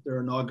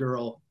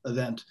inaugural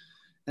event.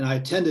 And I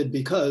attended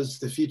because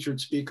the featured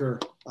speaker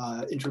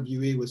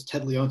interviewee was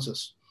Ted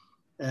Leonsis.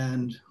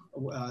 And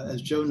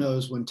as Joe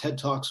knows, when Ted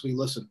talks, we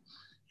listen.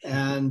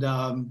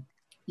 And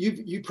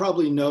you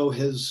probably know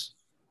his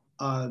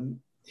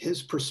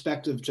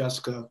perspective,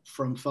 Jessica,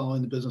 from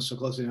following the business so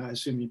closely, and I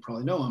assume you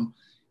probably know him.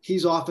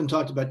 He's often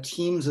talked about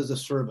teams as a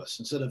service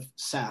instead of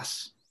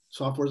SaaS,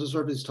 software as a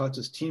service. He's talked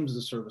as teams as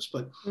a service.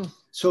 But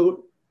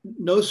so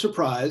no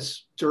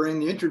surprise,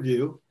 during the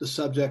interview, the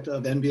subject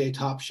of NBA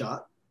Top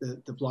Shot,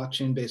 the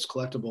blockchain-based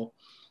collectible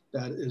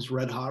that is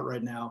red hot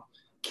right now,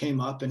 came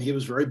up, and he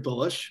was very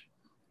bullish,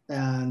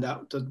 and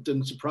that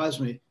didn't surprise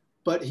me.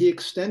 But he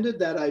extended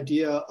that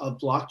idea of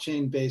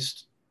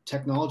blockchain-based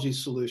technology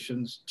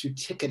solutions to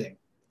ticketing.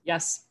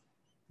 Yes.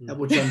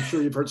 Which I'm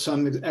sure you've heard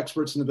some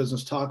experts in the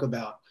business talk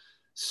about.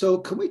 So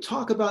can we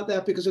talk about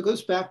that? Because it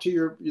goes back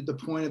to the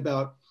point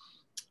about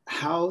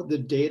how the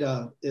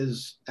data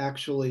is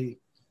actually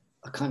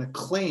kind of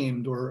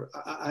claimed, or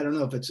I don't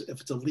know if it's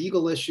a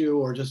legal issue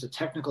or just a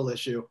technical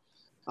issue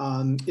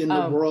in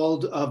the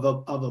world of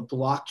a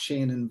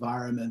blockchain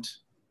environment.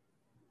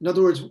 In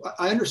other words,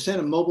 I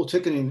understand in mobile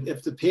ticketing,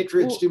 if the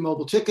Patriots do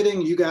mobile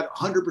ticketing, you got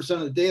 100%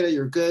 of the data,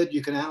 you're good,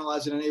 you can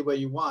analyze it any way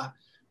you want.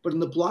 But in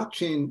the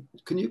blockchain,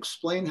 can you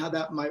explain how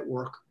that might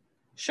work?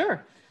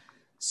 Sure.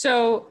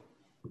 So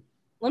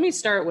let me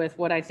start with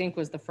what I think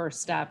was the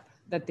first step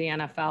that the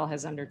NFL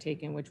has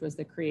undertaken, which was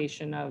the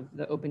creation of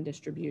the open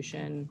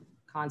distribution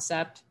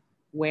concept,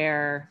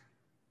 where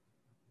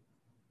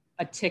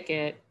a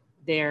ticket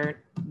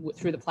there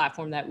through the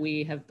platform that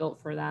we have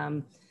built for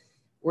them,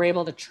 we're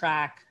able to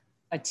track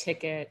a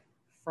ticket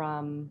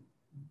from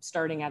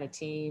starting at a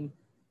team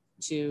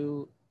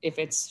to if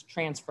it's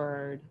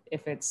transferred,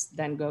 if it's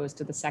then goes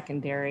to the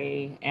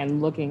secondary,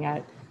 and looking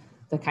at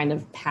the kind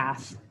of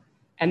path.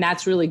 And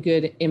that's really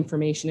good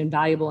information and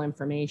valuable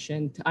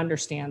information to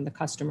understand the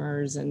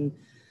customers and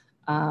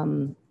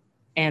the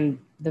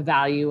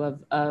value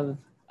of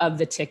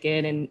the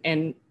ticket,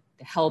 and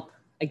help,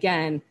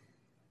 again,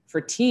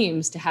 for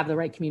teams to have the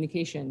right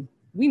communication.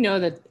 We know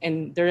that,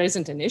 and there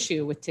isn't an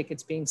issue with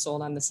tickets being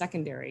sold on the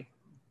secondary.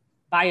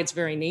 By its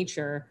very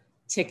nature,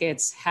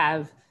 tickets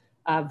have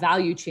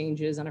value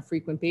changes on a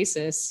frequent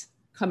basis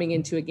coming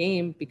into a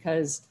game,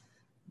 because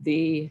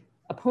the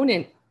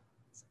opponent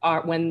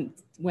are, when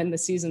the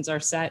seasons are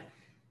set,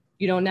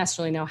 you don't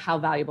necessarily know how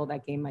valuable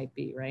that game might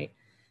be, right?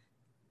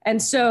 And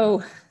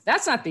so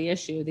that's not the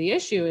issue. The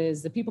issue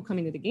is the people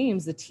coming to the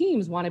games, the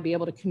teams want to be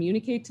able to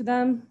communicate to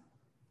them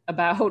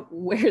about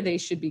where they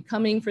should be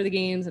coming for the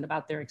games and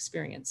about their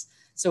experience.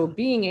 So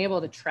being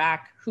able to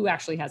track who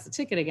actually has the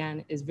ticket,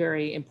 again, is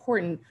very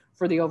important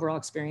for the overall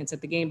experience at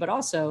the game. But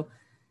also,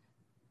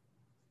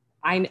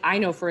 I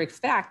know for a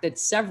fact that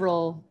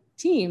several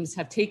teams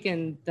have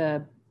taken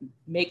the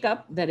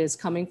makeup that is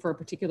coming for a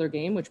particular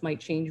game, which might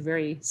change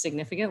very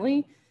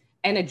significantly,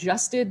 and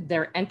adjusted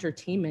their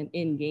entertainment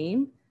in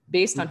game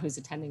based on who's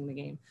attending the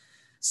game.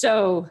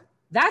 So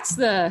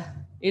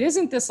it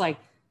isn't this like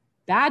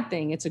bad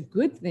thing. It's a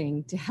good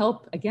thing to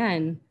help,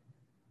 again,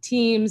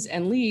 teams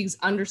and leagues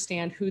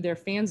understand who their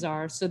fans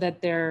are so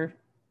that they're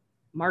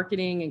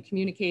marketing and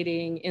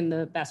communicating in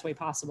the best way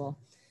possible.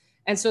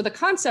 And so the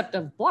concept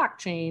of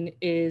blockchain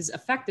is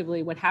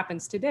effectively what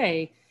happens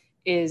today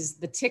is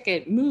the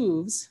ticket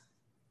moves,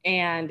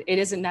 and it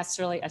isn't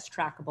necessarily as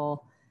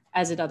trackable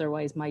as it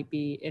otherwise might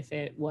be if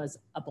it was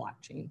a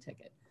blockchain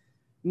ticket,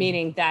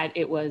 meaning that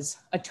it was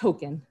a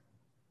token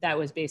that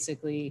was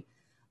basically,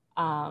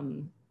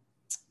 I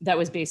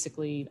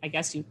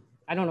guess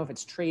I don't know if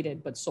it's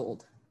traded, but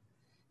sold.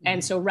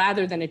 And so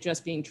rather than it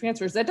just being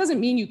transfers, that doesn't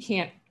mean you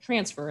can't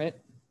transfer it,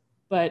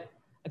 but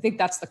I think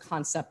that's the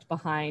concept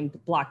behind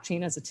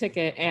blockchain as a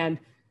ticket. And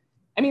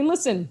I mean,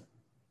 listen,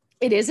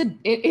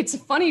 it's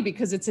funny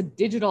because it's a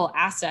digital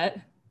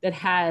asset that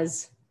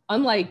has,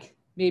 unlike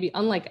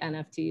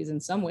NFTs in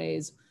some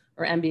ways,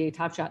 or NBA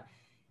Top Shot,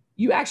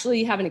 you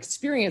actually have an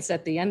experience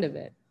at the end of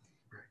it,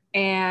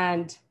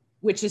 and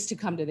which is to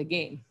come to the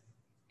game.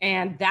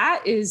 And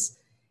that is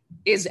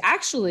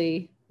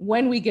actually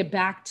when we get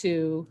back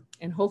to,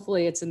 and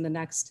hopefully it's in the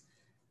next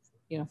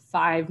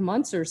 5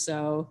 months or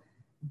so,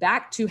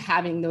 back to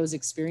having those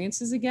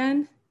experiences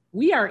again.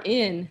 We are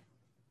in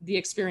the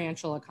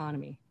experiential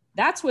economy.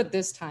 That's what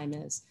this time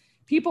is.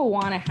 People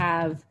want to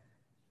have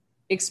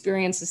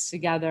experiences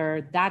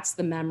together. That's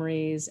the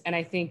memories. And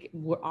I think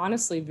we're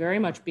honestly very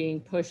much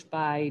being pushed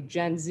by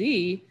Gen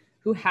Z,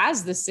 who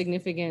has this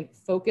significant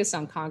focus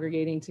on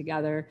congregating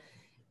together,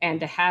 and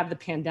to have the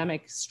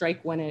pandemic strike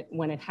when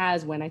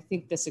I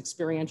think this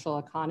experiential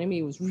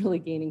economy was really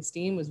gaining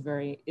steam is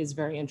very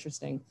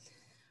interesting.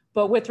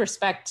 But with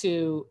respect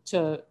to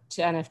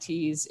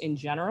NFTs in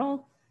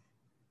general,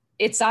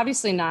 it's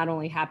obviously not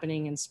only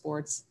happening in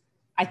sports.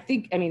 I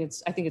think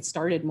it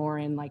started more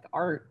in like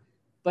art,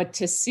 but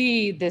to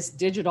see this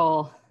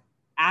digital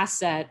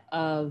asset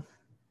of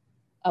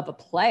a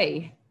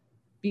play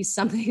be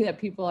something that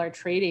people are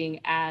trading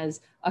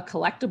as a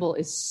collectible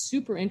is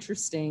super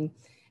interesting.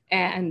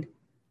 And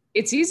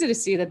it's easy to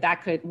see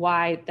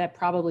why that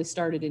probably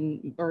started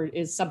in, or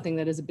is something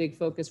that is a big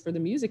focus for the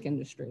music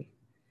industry.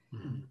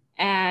 Mm-hmm.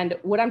 And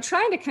what I'm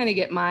trying to kind of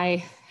get my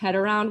head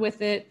around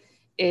with it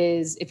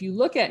is, if you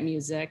look at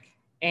music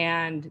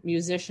and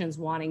musicians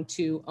wanting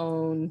to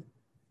own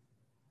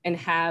and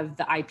have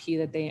the IP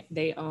that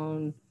they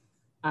own,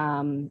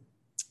 and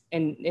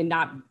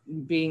not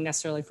being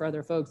necessarily for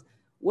other folks,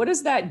 what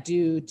does that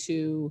do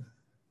to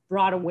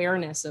broad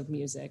awareness of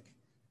music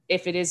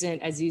if it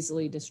isn't as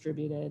easily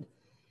distributed?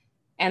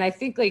 And I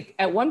think like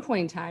at one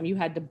point in time you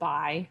had to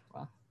buy,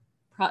 well,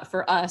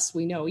 for us,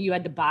 we know you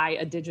had to buy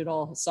a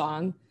digital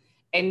song,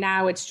 and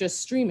now it's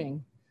just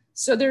streaming.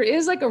 So there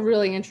is like a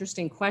really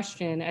interesting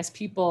question as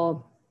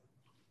people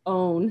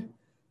own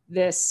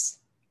this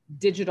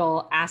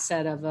digital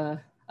asset of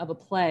a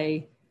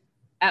play.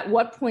 At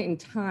what point in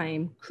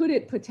time could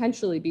it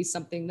potentially be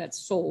something that's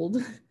sold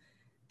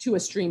to a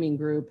streaming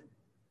group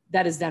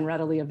that is then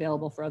readily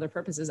available for other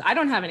purposes? I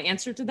don't have an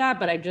answer to that,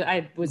 but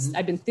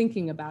I've been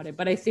thinking about it.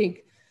 But I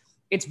think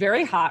it's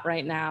very hot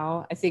right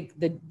now. I think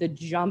the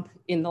jump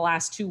in the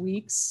last 2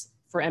 weeks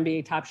for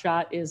NBA Top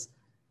Shot is,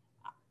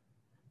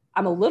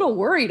 I'm a little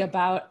worried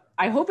about.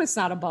 I hope it's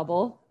not a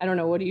bubble. I don't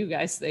know. What do you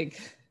guys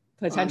think?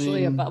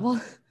 Potentially a bubble?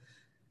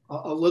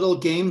 A little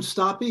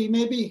GameStop-y,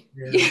 maybe?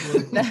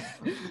 Yeah.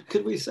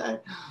 Could we say?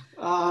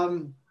 I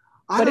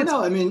don't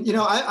know. I mean, you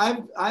know,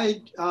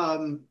 I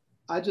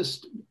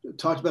just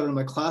talked about it in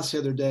my class the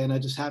other day, and I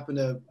just happened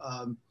to,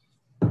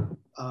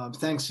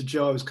 thanks to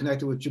Joe, I was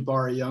connected with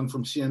Jabari Young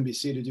from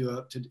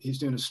CNBC he's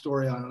doing a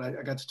story on it.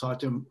 I got to talk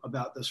to him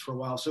about this for a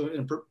while. So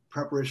in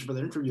preparation for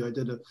the interview, I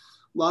did a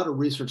lot of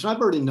research. And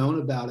I've already known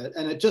about it.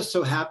 And it just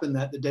so happened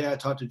that the day I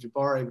talked to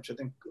Jabari, which I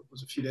think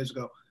was a few days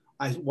ago,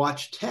 I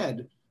watched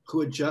Ted, who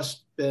had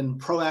just been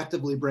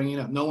proactively bringing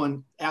it up. No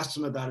one asked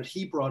him about it.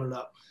 He brought it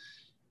up.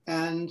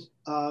 And,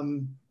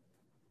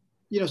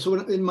 you know, so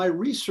in my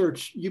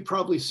research, you've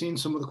probably seen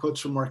some of the quotes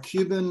from Mark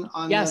Cuban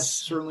on this.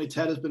 Certainly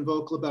Ted has been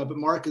vocal about it, but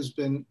Mark has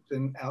been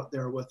out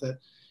there with it.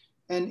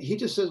 And he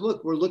just says,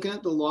 look, we're looking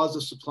at the laws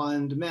of supply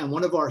and demand.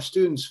 One of our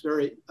students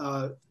very,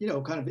 you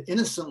know, kind of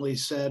innocently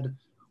said,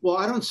 well,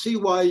 I don't see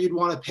why you'd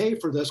want to pay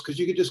for this, because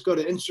you could just go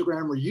to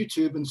Instagram or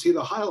YouTube and see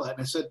the highlight.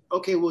 And I said,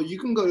 okay, well, you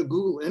can go to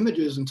Google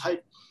Images and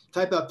type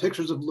out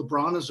pictures of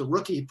LeBron as a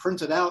rookie,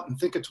 print it out and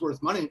think it's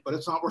worth money, but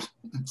it's not worth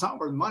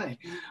money.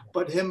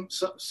 But him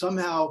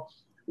somehow,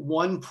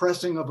 one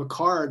pressing of a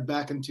card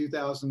back in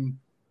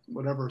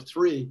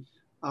 2003,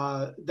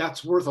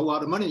 that's worth a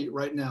lot of money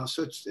right now.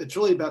 So it's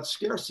really about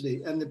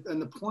scarcity. And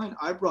the point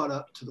I brought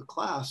up to the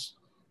class,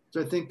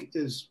 which I think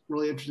is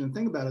really interesting to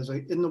think about, is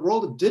like, in the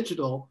world of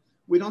digital,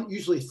 we don't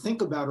usually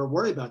think about or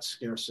worry about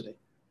scarcity.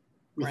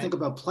 We think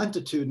about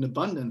plenitude and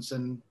abundance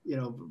and, you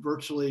know,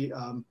 virtually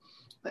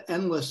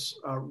endless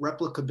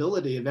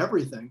replicability of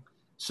everything.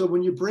 So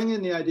when you bring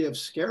in the idea of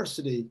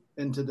scarcity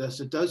into this,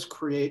 it does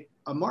create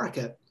a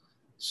market.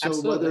 So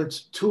Absolutely. Whether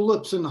it's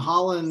tulips in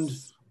Holland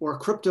or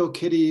crypto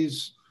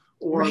kitties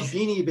or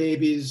beanie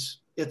babies,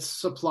 it's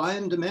supply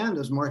and demand,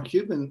 as Mark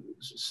Cuban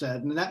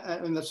said. And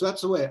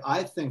that's the way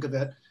I think of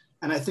it.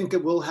 And I think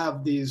it will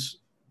have these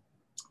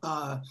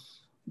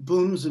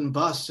booms and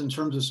busts in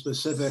terms of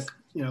specific,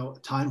 you know,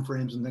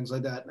 timeframes and things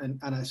like that. And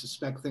I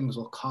suspect things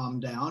will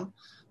calm down.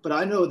 But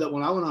I know that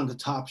when I went on to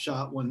Top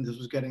Shot when this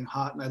was getting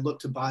hot and I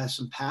looked to buy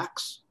some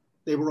packs,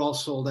 they were all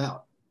sold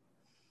out.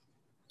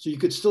 So you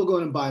could still go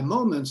in and buy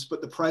moments,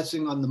 but the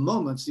pricing on the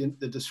moments,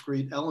 the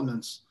discrete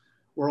elements,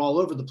 were all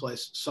over the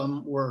place.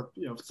 Some were,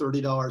 you know,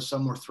 $30,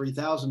 some were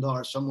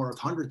 $3,000, some were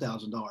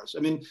 $100,000. I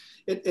mean,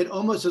 it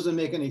almost doesn't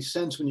make any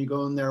sense when you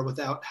go in there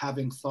without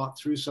having thought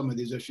through some of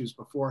these issues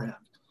beforehand.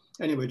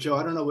 Anyway, Joe,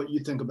 I don't know what you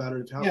think about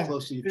it, how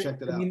closely you've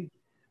checked it out.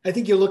 I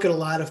think you look at a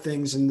lot of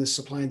things in the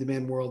supply and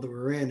demand world that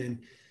we're in, and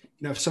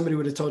you know, if somebody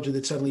would have told you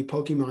that suddenly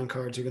Pokemon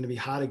cards are going to be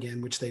hot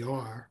again, which they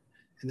are,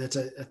 and that's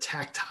a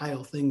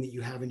tactile thing that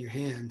you have in your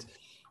hand,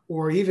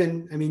 or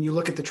even, I mean, you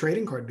look at the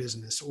trading card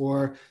business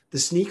or the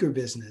sneaker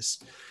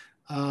business,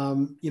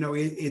 you know,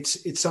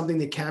 it's something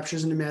that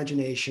captures an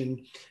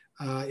imagination.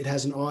 It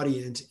has an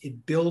audience,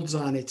 it builds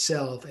on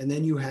itself. And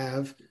then you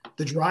have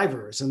the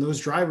drivers, and those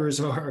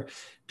drivers are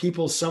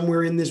people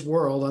somewhere in this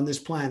world, on this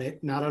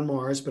planet, not on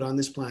Mars, but on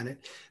this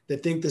planet,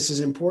 that think this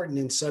is important.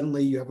 And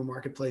suddenly you have a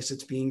marketplace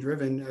that's being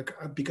driven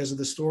because of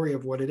the story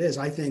of what it is.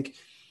 I think,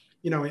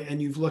 you know,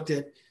 and you've looked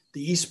at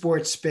the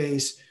esports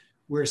space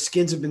where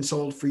skins have been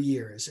sold for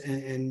years,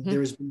 and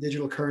there's been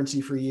digital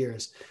currency for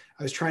years.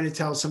 I was trying to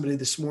tell somebody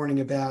this morning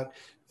about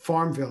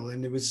Farmville,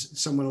 and it was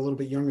someone a little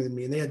bit younger than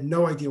me, and they had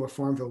no idea what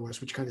Farmville was,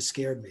 which kind of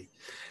scared me.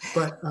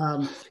 But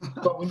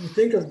when you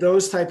think of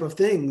those type of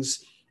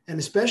things, and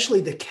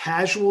especially the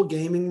casual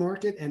gaming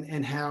market,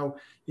 and how,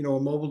 you know, a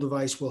mobile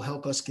device will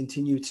help us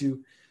continue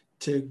to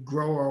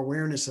grow our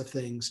awareness of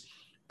things,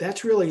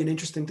 that's really an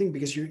interesting thing,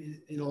 because you're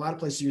in a lot of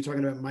places you're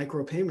talking about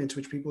micropayments,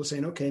 which people are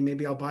saying, okay,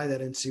 maybe I'll buy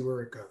that and see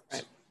where it goes.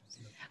 Right.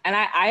 And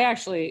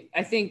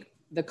I think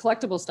the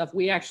collectible stuff,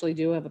 we actually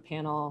do have a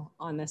panel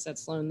on this at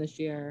Sloan this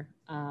year,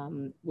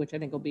 which I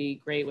think will be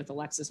great with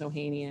Alexis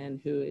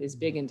Ohanian, who is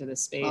big into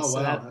this space.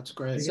 Oh, wow, that's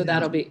great. So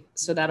that'll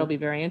be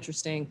very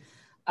interesting.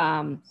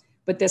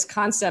 But this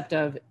concept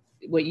of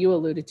what you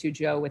alluded to,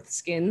 Joe, with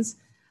skins,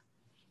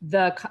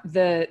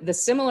 the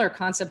similar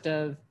concept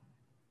of,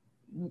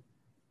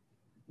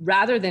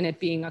 rather than it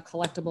being a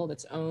collectible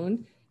that's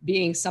owned,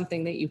 being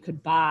something that you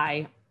could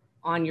buy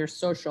on your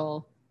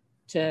social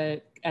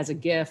as a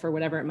GIF or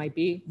whatever it might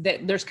be,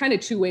 that there's kind of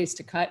two ways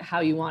to cut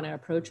how you want to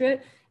approach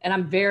it. And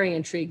I'm very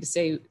intrigued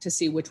to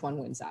see which one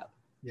wins out.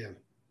 Yeah.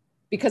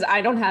 Because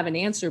I don't have an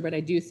answer, but I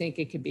do think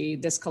it could be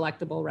this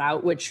collectible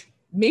route, which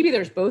maybe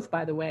there's both,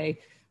 by the way,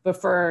 but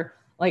for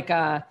like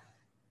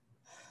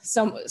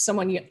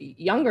someone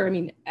younger, I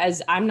mean,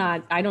 as I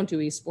don't do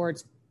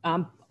esports.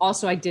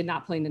 Also, I did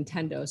not play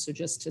Nintendo. So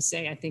just to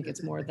say, I think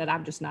it's more that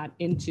I'm just not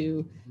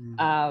into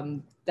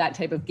that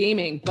type of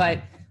gaming,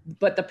 but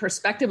the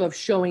perspective of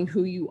showing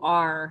who you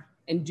are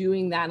and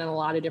doing that in a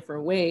lot of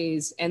different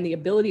ways and the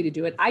ability to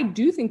do it, I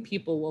do think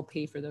people will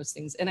pay for those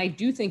things. And I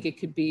do think it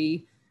could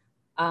be,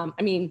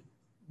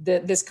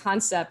 this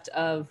concept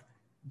of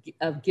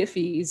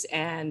Giphies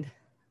and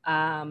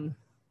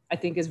I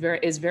think is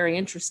very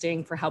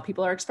interesting for how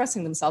people are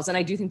expressing themselves. And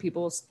I do think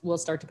people will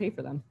start to pay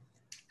for them.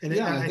 And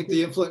yeah, I think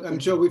the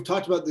influence, Joe, we've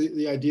talked about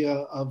the idea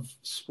of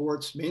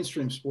sports,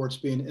 mainstream sports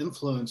being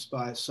influenced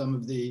by some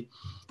of the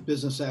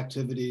business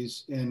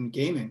activities in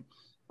gaming,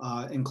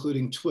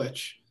 including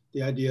Twitch.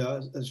 The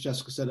idea, as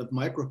Jessica said, of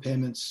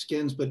micropayments,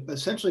 skins, but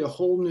essentially a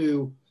whole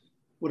new,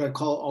 what I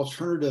call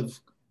alternative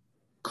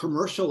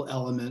commercial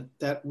element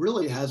that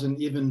really hasn't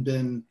even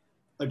been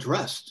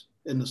addressed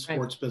in the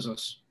sports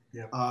business.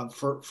 Yeah.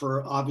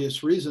 For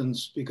obvious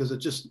reasons, because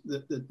it's just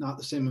not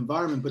the same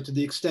environment. But to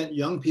the extent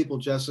young people,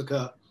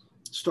 Jessica,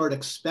 start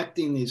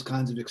expecting these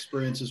kinds of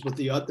experiences with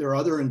their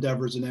other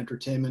endeavors in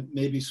entertainment,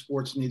 maybe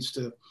sports needs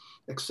to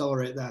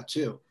accelerate that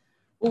too.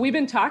 Well, we've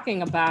been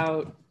talking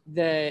about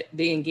the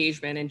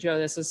engagement, and Joe,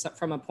 this is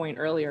from a point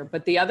earlier,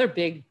 but the other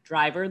big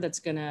driver that's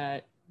going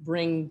to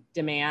bring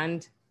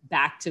demand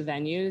back to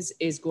venues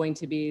is going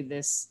to be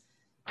this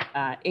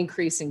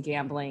increase in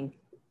gambling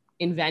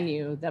in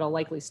venue that'll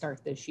likely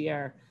start this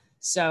year.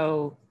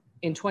 So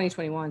in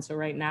 2021, so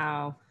right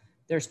now,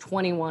 there's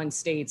 21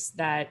 states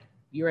that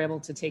you're able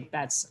to take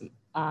bets.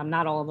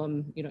 Not all of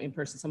them, in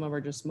person, some of them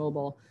are just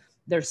mobile.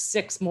 There's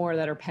 6 more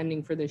that are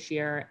pending for this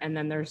year. And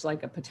then there's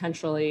like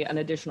potentially an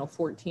additional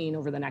 14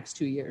 over the next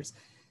 2 years.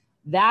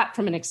 That,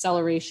 from an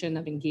acceleration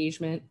of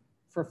engagement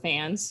for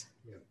fans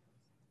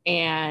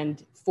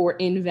and for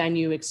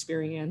in-venue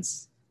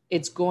experience,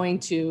 it's going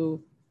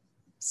to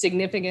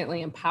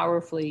significantly and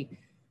powerfully,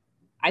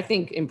 I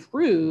think,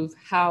 improve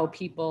how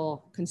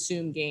people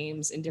consume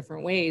games in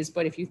different ways.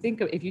 But if you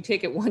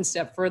take it one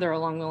step further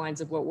along the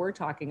lines of what we're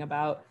talking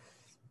about,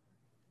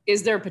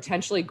 is there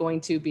potentially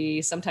going to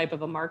be some type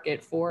of a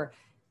market for,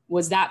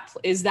 is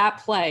that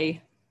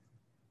play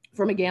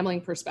from a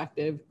gambling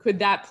perspective, could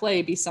that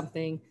play be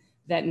something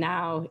that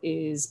now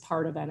is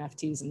part of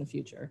NFTs in the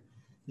future?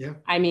 Yeah.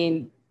 I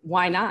mean,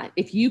 why not?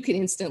 If you can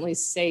instantly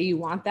say you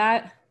want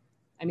that,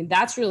 I mean,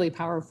 that's really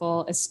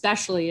powerful,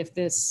 especially if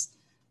this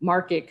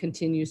market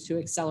continues to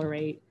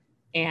accelerate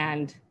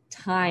and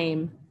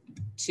time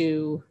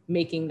to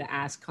making the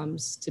ask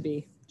comes to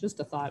be. Just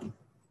a thought.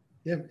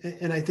 Yeah,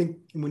 and I think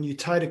when you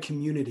tie to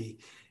community,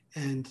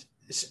 and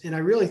I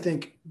really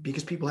think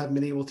because people haven't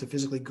been able to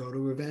physically go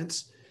to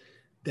events,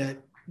 that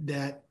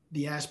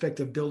the aspect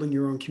of building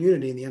your own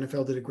community, and the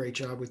NFL did a great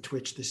job with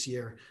Twitch this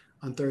year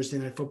on Thursday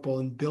Night Football,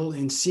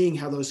 and seeing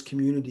how those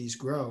communities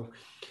grow.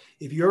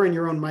 If you're in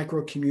your own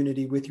micro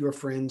community with your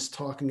friends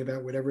talking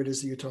about whatever it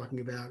is that you're talking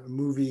about, a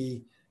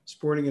movie,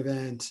 sporting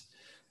event,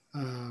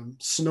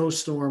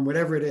 snowstorm,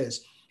 whatever it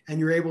is, and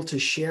you're able to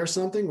share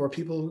something or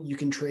people you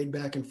can trade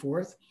back and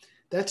forth,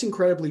 that's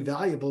incredibly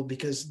valuable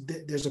because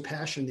there's a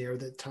passion there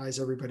that ties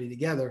everybody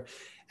together.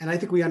 And I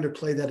think we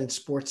underplay that in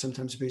sports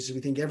sometimes because we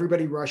think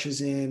everybody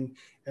rushes in,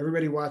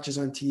 everybody watches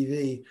on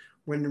TV,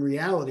 when in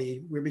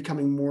reality, we're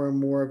becoming more and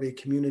more of a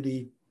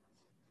community,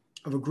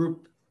 of a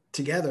group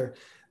together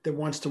that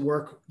wants to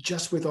work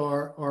just with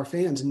our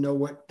fans and know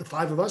what the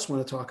 5 of us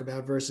want to talk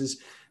about versus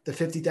the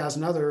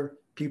 50,000 other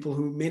people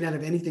who may not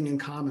have anything in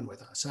common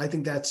with us. I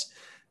think that's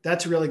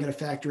really going to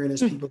factor in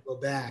as people go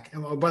back.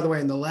 And by the way,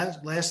 and the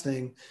last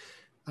thing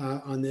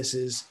on this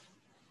is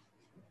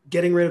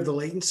getting rid of the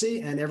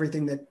latency and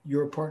everything that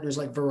your partners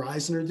like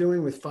Verizon are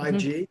doing with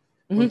 5G.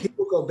 Mm-hmm. When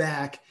people go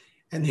back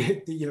and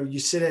you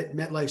sit at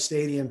MetLife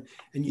Stadium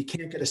and you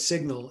can't get a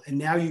signal, and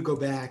now you go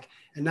back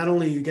and not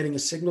only are you getting a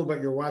signal,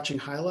 but you're watching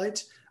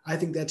highlights. I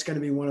think that's going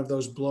to be one of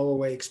those blow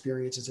away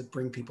experiences that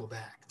bring people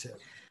back too.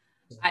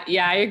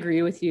 Yeah, I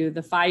agree with you.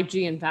 The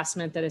 5G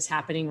investment that is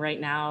happening right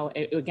now,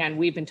 again,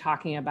 we've been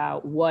talking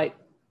about what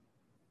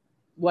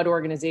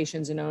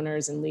organizations and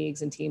owners and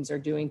leagues and teams are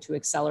doing to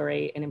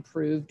accelerate and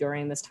improve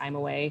during this time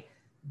away,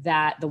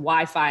 that the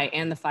Wi-Fi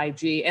and the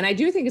 5G. And I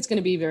do think it's going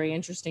to be very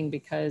interesting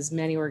because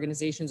many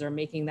organizations are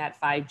making that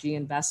 5G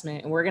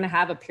investment. And we're going to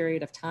have a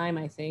period of time,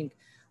 I think,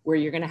 where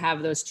you're going to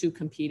have those two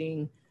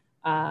competing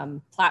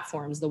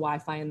platforms, the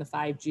Wi-Fi and the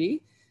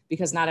 5G,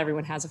 because not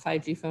everyone has a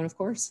 5G phone, of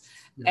course.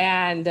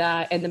 Yeah. And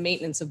the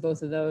maintenance of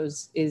both of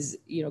those is,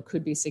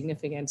 could be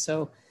significant.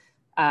 So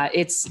I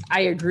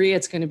agree.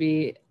 It's going to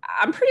be,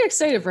 I'm pretty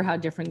excited for how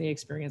different the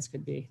experience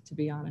could be, to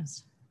be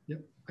honest.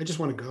 Yep. I just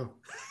want to go.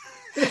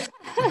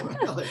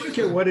 I don't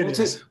care what it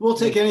is. We'll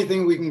take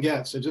anything we can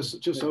get. So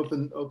just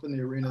open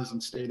the arenas and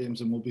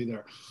stadiums and we'll be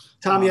there.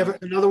 Tom, you have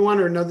another one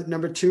or another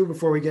number two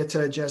before we get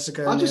to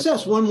Jessica? I'll just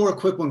ask one more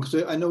quick one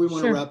because I know we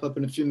want to wrap up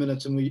in a few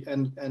minutes and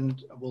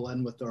we'll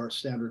end with our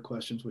standard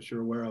questions, which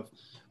you're aware of.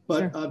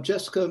 But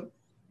Jessica,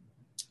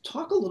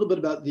 talk a little bit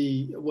about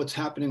what's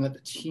happening at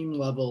the team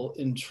level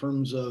in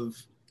terms of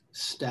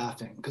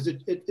staffing, because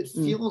it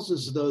feels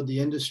as though the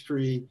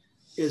industry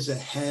is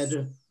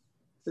ahead.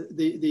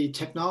 The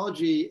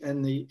technology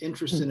and the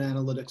interest in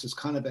analytics is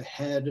kind of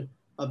ahead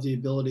of the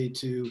ability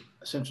to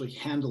essentially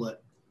handle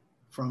it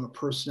from a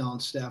personnel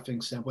and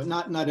staffing standpoint.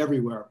 Not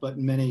everywhere, but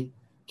in many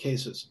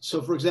cases.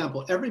 So for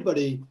example,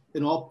 everybody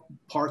in all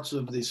parts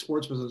of the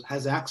sports business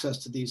has access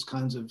to these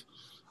kinds of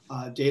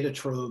data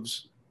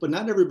troves, but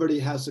not everybody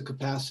has the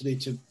capacity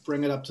to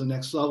bring it up to the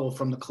next level,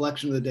 from the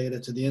collection of the data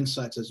to the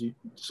insights, as you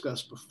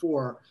discussed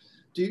before.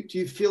 Do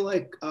you feel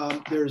like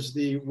there's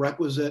the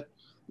requisite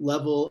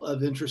level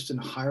of interest in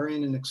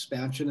hiring and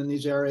expansion in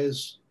these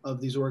areas of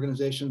these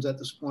organizations at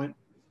this point?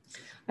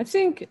 I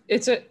think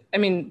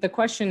the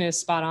question is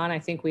spot on. I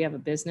think we have a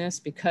business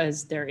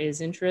because there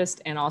is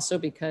interest, and also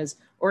because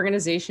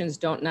organizations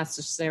don't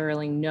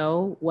necessarily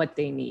know what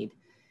they need.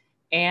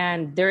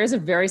 And there is a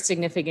very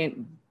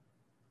significant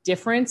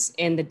difference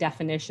in the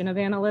definition of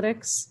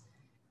analytics.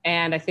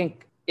 And I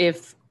think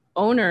if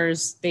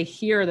owners, they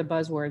hear the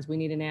buzzwords, we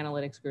need an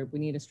analytics group, we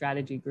need a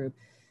strategy group,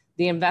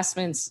 the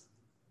investments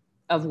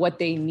of what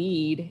they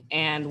need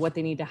and what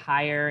they need to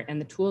hire and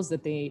the tools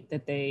that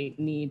they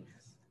need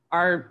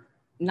are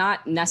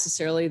not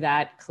necessarily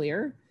that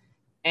clear.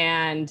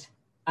 And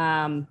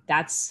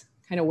that's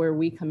kind of where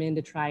we come in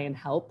to try and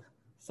help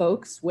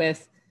folks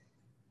with,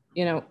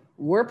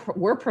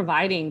 we're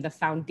providing the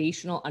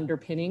foundational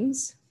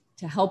underpinnings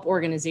to help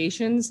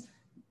organizations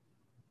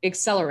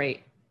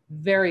accelerate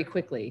very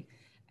quickly.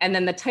 And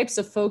then the types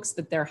of folks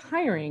that they're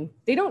hiring,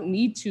 they don't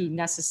need to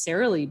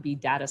necessarily be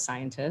data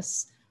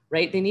scientists,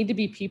 right? They need to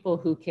be people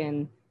who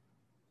can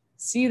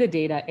see the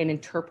data and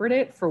interpret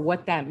it for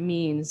what that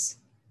means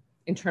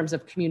in terms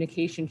of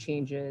communication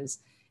changes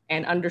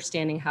and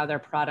understanding how their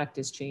product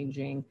is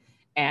changing.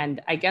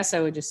 And I guess I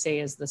would just say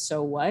is the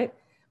so what.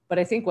 But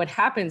I think what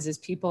happens is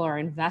people are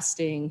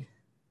investing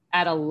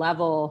at a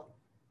level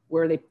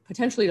where they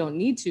potentially don't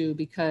need to,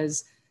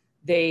 because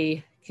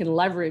they can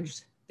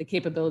leverage the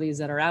capabilities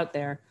that are out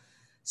there.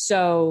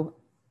 So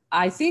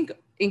I think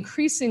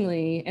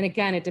increasingly, and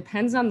again, it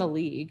depends on the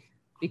league,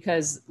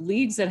 because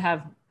leagues that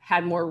have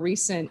had more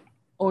recent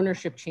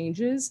ownership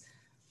changes,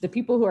 the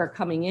people who are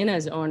coming in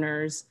as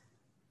owners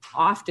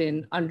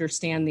often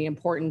understand the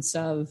importance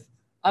of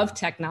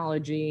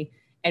technology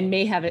and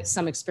may have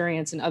some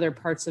experience in other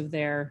parts of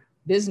their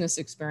business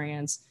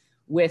experience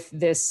with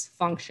this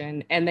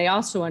function. And they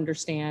also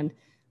understand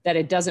that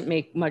it doesn't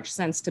make much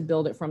sense to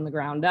build it from the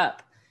ground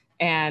up.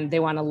 And they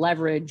want to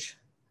leverage,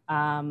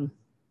 some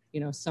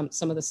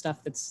of the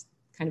stuff that's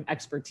kind of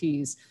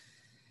expertise.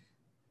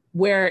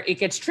 Where it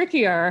gets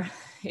trickier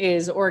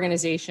is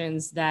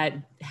organizations that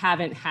have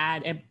an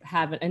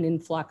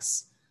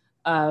influx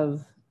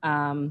of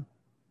kind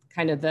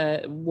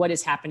of what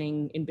is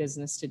happening in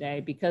business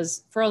today.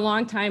 Because for a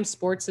long time,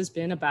 sports has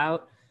been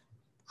about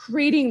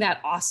creating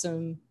that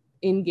awesome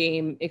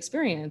in-game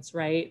experience,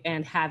 right?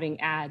 And having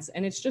ads.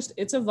 And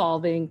it's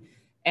evolving.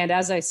 And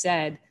as I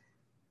said,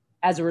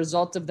 as a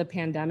result of the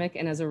pandemic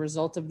and as a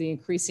result of the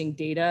increasing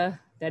data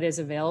that is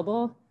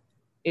available,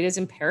 it is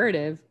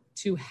imperative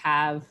to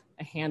have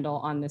a handle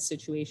on this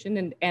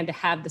situation and to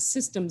have the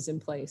systems in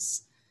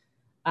place.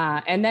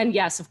 And then,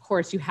 yes, of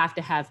course, you have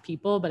to have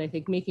people, but I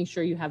think making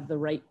sure you have the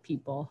right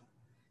people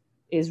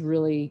is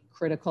really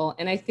critical.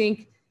 And I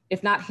think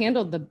if not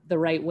handled the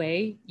right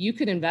way, you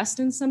could invest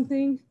in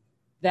something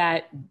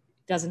that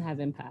doesn't have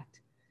impact.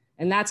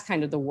 And that's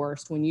kind of the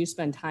worst, when you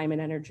spend time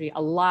and energy,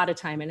 a lot of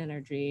time and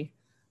energy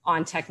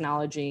on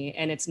technology,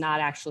 and it's not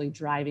actually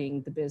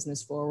driving the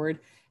business forward.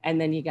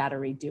 And then you got to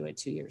redo it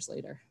 2 years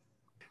later.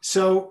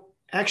 So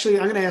actually,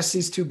 I'm going to ask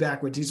these two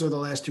backwards. These are the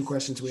last two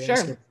questions we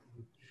asked.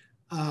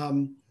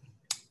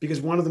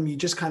 Because one of them you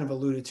just kind of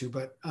alluded to,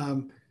 but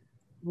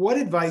what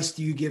advice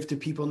do you give to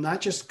people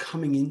not just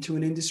coming into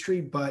an industry,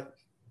 but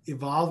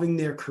evolving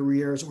their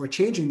careers or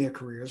changing their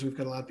careers? We've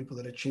got a lot of people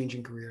that are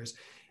changing careers.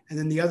 And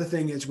then the other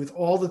thing is, with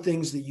all the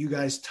things that you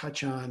guys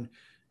touch on,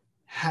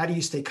 how do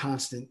you stay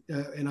constant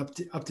and up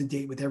to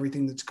date with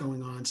everything that's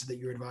going on so that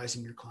you're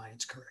advising your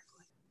clients correctly?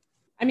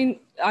 I mean,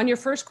 on your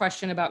first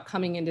question about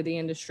coming into the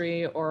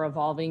industry or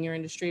evolving your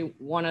industry,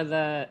 one of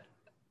the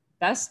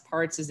best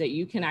parts is that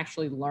you can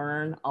actually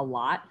learn a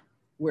lot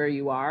where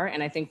you are.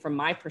 And I think from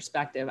my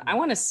perspective, I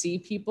want to see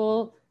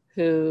people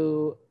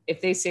who, if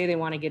they say they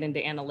want to get into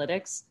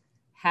analytics,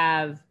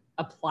 have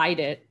applied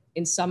it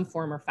in some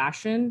form or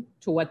fashion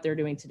to what they're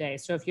doing today.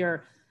 So if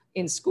you're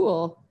in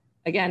school,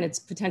 again, it's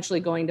potentially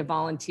going to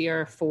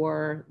volunteer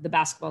for the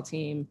basketball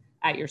team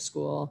at your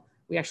school.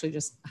 We actually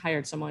just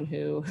hired someone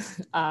who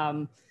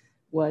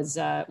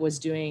was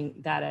doing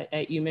that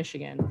at U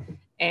Michigan.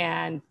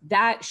 And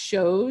that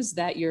shows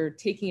that you're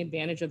taking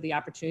advantage of the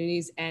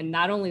opportunities and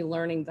not only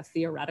learning the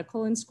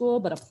theoretical in school,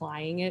 but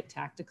applying it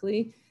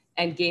tactically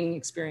and gaining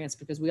experience,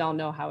 because we all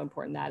know how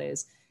important that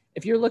is.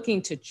 If you're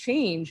looking to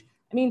change,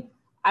 I mean,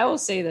 I will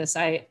say this,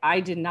 I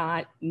did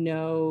not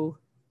know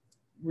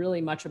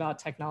really much about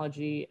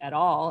technology at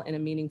all in a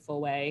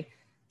meaningful way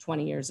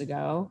 20 years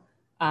ago.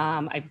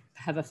 I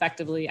have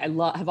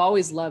have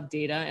always loved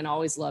data and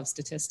always loved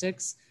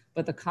statistics,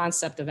 but the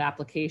concept of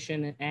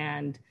application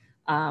and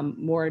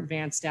more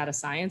advanced data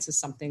science is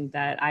something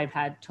that I've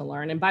had to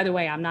learn. And by the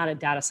way, I'm not a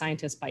data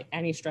scientist by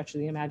any stretch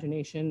of the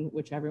imagination,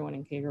 which everyone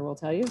in KAGR will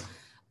tell you.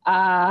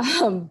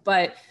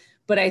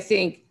 But I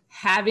think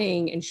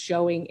having and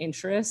showing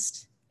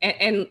interest,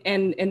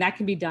 and that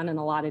can be done in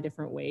a lot of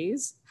different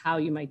ways. How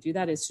you might do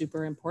that is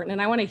super important.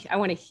 And I want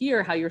to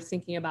hear how you're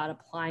thinking about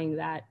applying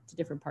that to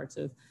different parts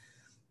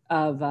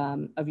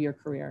of your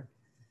career.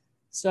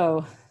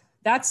 So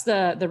that's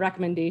the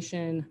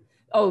recommendation.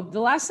 Oh,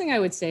 the last thing I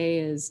would say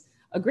is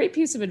a great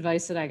piece of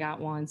advice that I got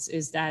once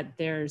is that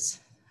there's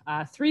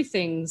 3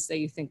 things that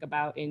you think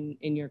about in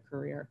your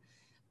career,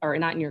 or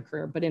not in your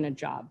career, but in a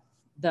job: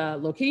 the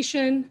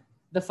location,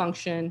 the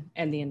function,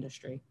 and the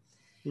industry.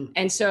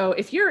 And so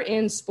if you're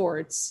in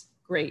sports,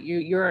 great,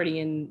 you're already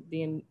in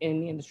the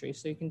industry,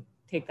 so you can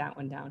take that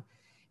one down.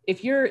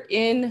 If you're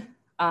in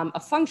a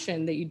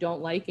function that you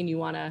don't like and you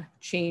want to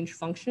change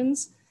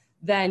functions,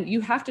 then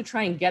you have to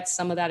try and get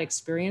some of that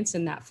experience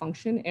in that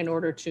function in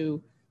order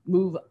to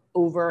move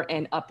over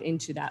and up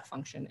into that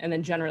function. And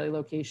then generally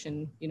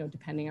location,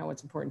 depending on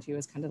what's important to you,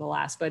 is kind of the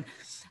last. But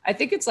I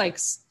think it's like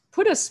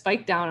put a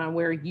spike down on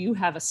where you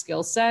have a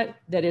skill set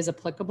that is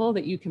applicable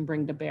that you can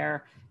bring to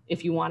bear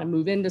if you want to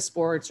move into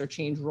sports or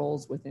change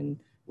roles within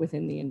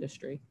the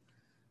industry.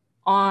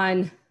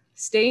 On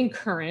staying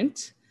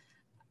current,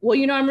 well,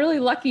 I'm really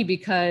lucky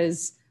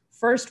because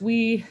first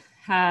we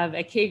have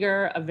at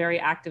KAGR a very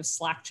active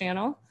Slack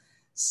channel.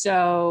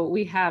 So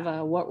we have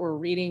a what we're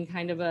reading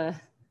kind of a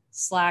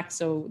Slack.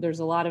 So there's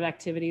a lot of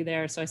activity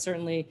there. So I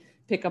certainly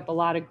pick up a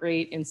lot of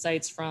great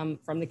insights from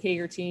the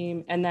KAGR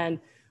team. And then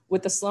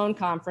with the Sloan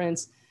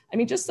conference, I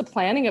mean, just the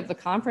planning of the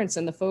conference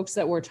and the folks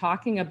that we're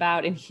talking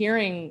about and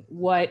hearing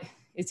what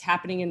is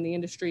happening in the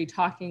industry,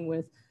 talking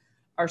with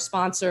our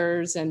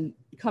sponsors and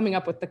coming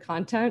up with the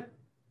content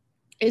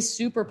is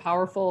super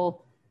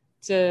powerful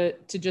to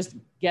just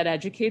get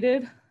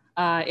educated,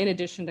 in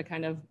addition to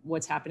kind of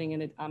what's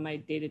happening on my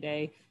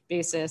day-to-day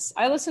basis.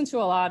 I listen to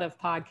a lot of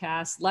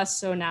podcasts, less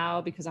so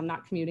now because I'm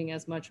not commuting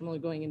as much. I'm only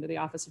going into the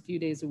office a few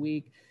days a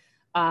week.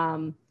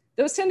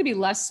 Those tend to be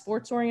less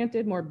sports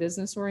oriented, more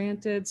business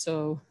oriented.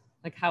 So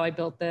like How I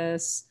Built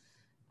This,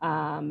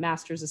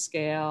 Masters of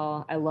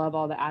Scale. I love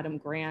all the Adam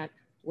Grant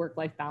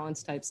work-life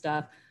balance type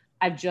stuff.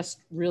 I've just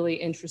really,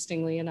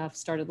 interestingly enough,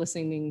 started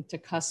listening to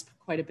Cusp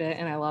quite a bit,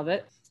 and I love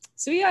it.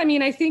 So yeah, I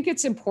mean, I think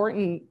it's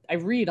important. I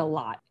read a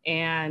lot,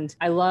 and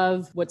I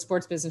love what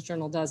Sports Business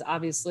Journal does.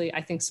 Obviously,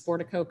 I think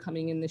Sportico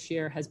coming in this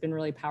year has been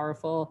really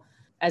powerful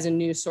as a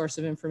new source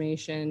of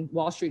information.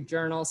 Wall Street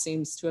Journal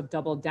seems to have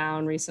doubled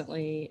down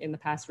recently in the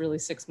past really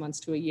 6 months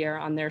to a year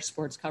on their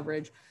sports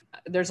coverage.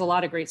 There's a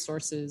lot of great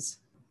sources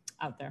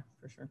out there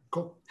for sure.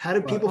 Cool. How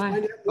do people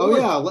find it? Oh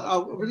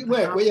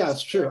yeah. Wait, yeah,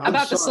 it's true.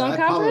 About the Sloan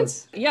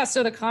conference? Yeah,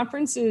 so the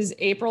conference is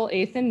April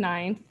 8th and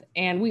 9th,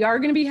 and we are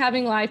going to be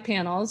having live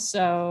panels.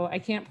 So I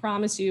can't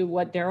promise you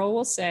what Daryl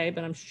will say,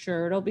 but I'm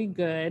sure it'll be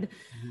good.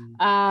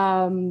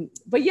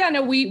 But yeah,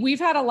 no, we've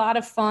had a lot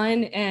of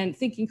fun and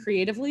thinking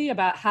creatively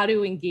about how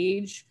to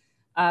engage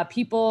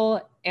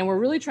people. And we're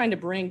really trying to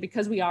bring,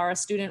 because we are a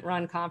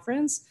student-run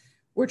conference,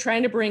 we're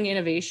trying to bring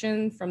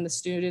innovation from the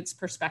students'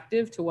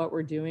 perspective to what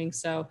we're doing.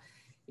 So,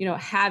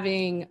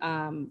 having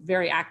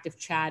very active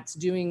chats,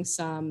 doing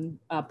some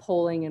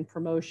polling and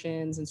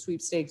promotions and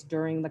sweepstakes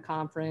during the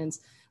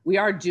conference. We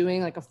are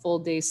doing like a full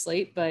day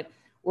slate, but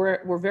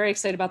we're very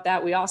excited about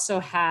that. We also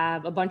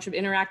have a bunch of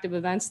interactive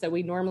events that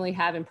we normally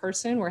have in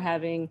person. We're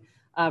having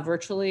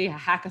virtually a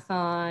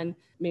hackathon.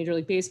 Major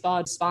League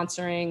Baseball is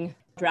sponsoring.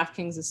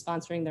 DraftKings is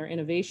sponsoring their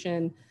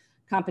innovation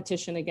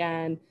competition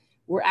again.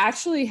 We're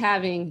actually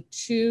having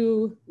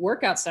 2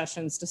 workout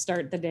sessions to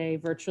start the day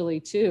virtually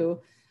too.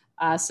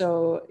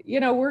 So,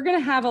 we're going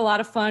to have a lot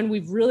of fun.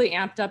 We've really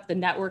amped up the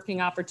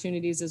networking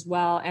opportunities as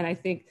well. And I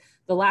think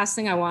the last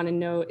thing I want to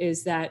note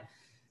is that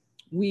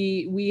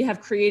we have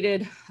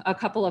created a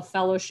couple of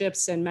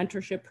fellowships and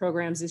mentorship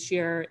programs this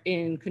year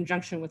in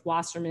conjunction with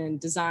Wasserman,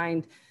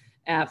 designed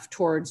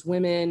towards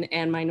women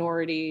and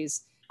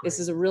minorities. This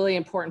is a really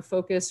important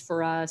focus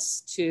for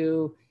us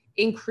to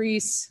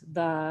increase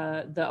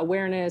the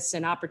awareness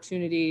and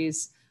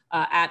opportunities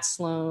at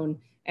Sloan.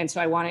 And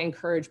so I want to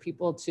encourage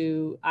people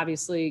to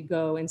obviously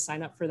go and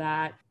sign up for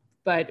that.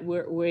 But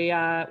we're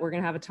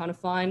going to have a ton of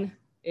fun.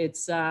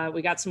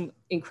 We got some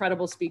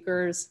incredible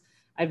speakers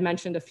I've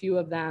mentioned a few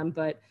of them,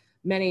 but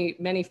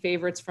many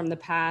favorites from the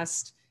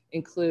past,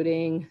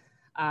 including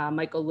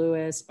Michael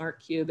Lewis,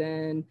 Mark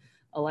Cuban,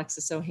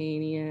 Alexis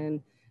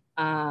Ohanian,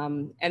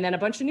 and then a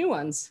bunch of new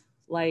ones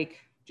like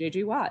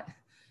JG Watt.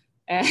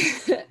 And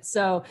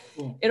so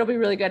cool. It'll be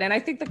really good. And I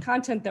think the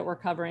content that we're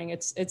covering,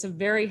 it's a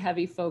very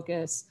heavy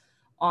focus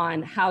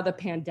on how the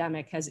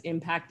pandemic has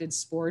impacted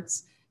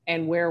sports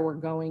and where we're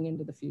going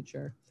into the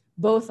future,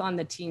 both on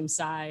the team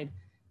side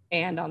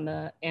and on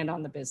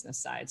the business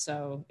side.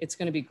 So it's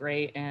going to be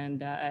great.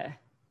 And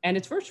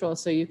it's virtual.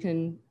 So you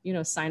can,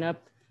 sign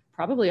up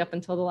probably up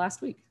until the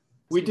last week.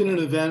 We did an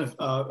event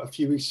a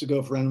few weeks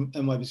ago for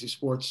NYBC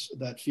Sports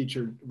that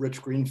featured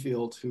Rich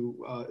Greenfield,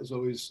 who is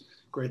always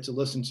great to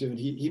listen to. And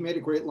he made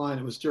a great line.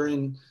 It was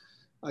during,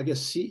 I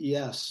guess,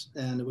 CES,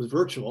 and it was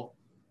virtual.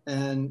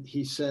 And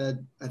he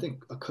said, I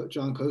think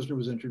John Kozner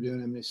was interviewing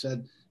him, and he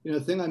said, the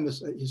thing I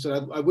miss, he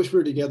said, I wish we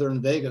were together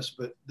in Vegas,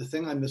 but the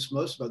thing I miss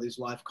most about these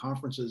live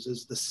conferences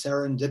is the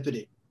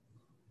serendipity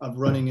of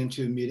running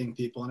into and meeting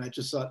people. And I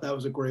just thought that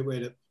was a great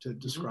way to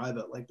describe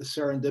it, like the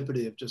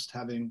serendipity of just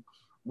having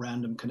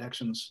random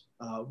connections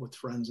with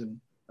friends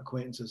and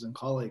acquaintances and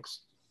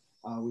colleagues.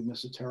 We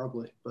miss it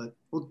terribly, but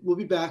we'll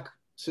be back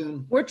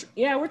soon. We're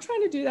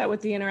trying to do that with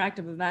the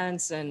interactive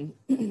events, and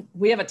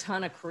we have a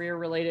ton of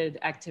career-related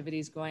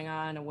activities going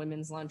on, a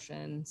women's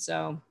luncheon.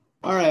 So,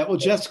 all right. Well,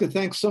 Jessica,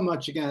 thanks so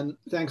much again.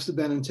 Thanks to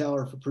Ben and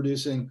Taylor for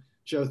producing.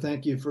 Joe,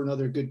 thank you for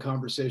another good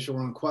conversation.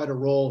 We're on quite a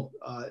roll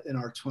in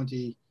our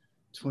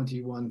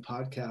 2021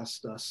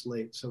 podcast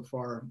slate so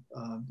far.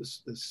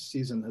 This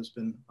season has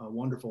been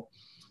wonderful.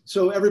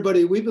 So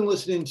everybody, we've been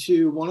listening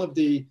to one of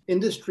the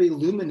industry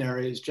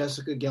luminaries,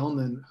 Jessica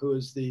Gelman, who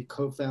is the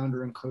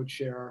co-founder and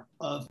co-chair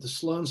of the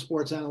Sloan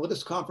Sports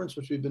Analytics Conference,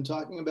 which we've been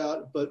talking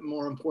about. But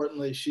more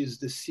importantly, she's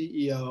the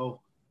CEO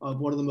of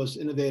one of the most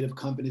innovative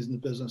companies in the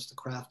business, the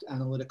Kraft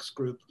Analytics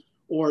Group.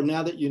 Or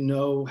now that you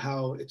know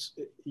how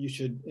you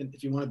should,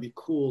 if you want to be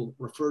cool,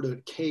 refer to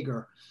it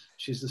KAGR.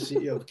 She's the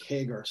CEO of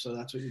KAGR. So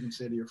that's what you can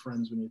say to your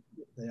friends when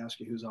they ask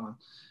you who's on.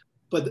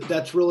 But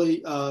that's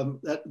really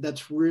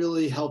that's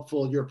really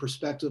helpful, your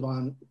perspective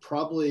on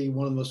probably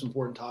one of the most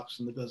important topics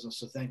in the business.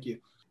 So thank you.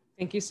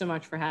 Thank you so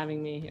much for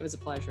having me. It was a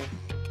pleasure.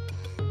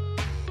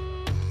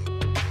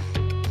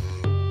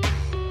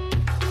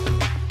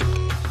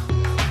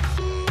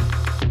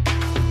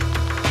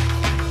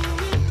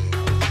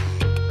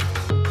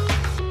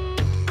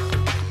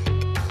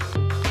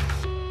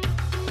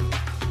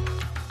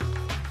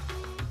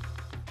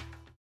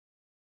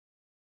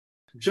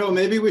 Joe,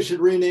 maybe we should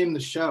rename the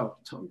show.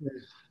 Joe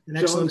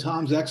and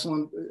Tom's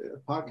Excellent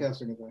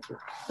Podcasting Adventure.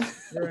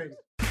 All right.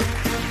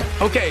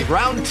 Okay,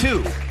 round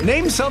two.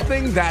 Name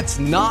something that's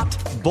not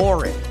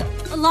boring.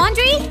 A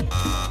laundry?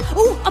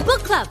 Ooh, a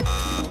book club.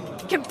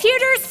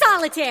 Computer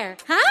solitaire,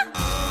 huh?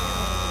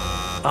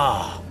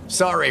 Ah,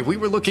 sorry, we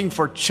were looking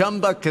for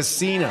Chumba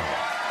Casino.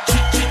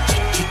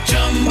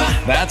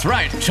 That's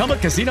right.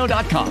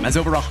 ChumbaCasino.com has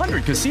over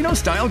 100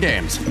 casino-style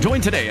games.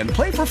 Join today and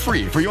play for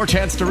free for your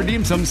chance to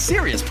redeem some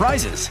serious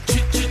prizes.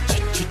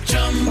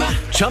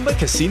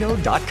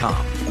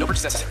 ChumbaCasino.com. No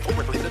purchase necessary. Void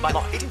where prohibited by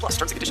law. 18+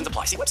 terms and conditions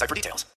apply. See website for details.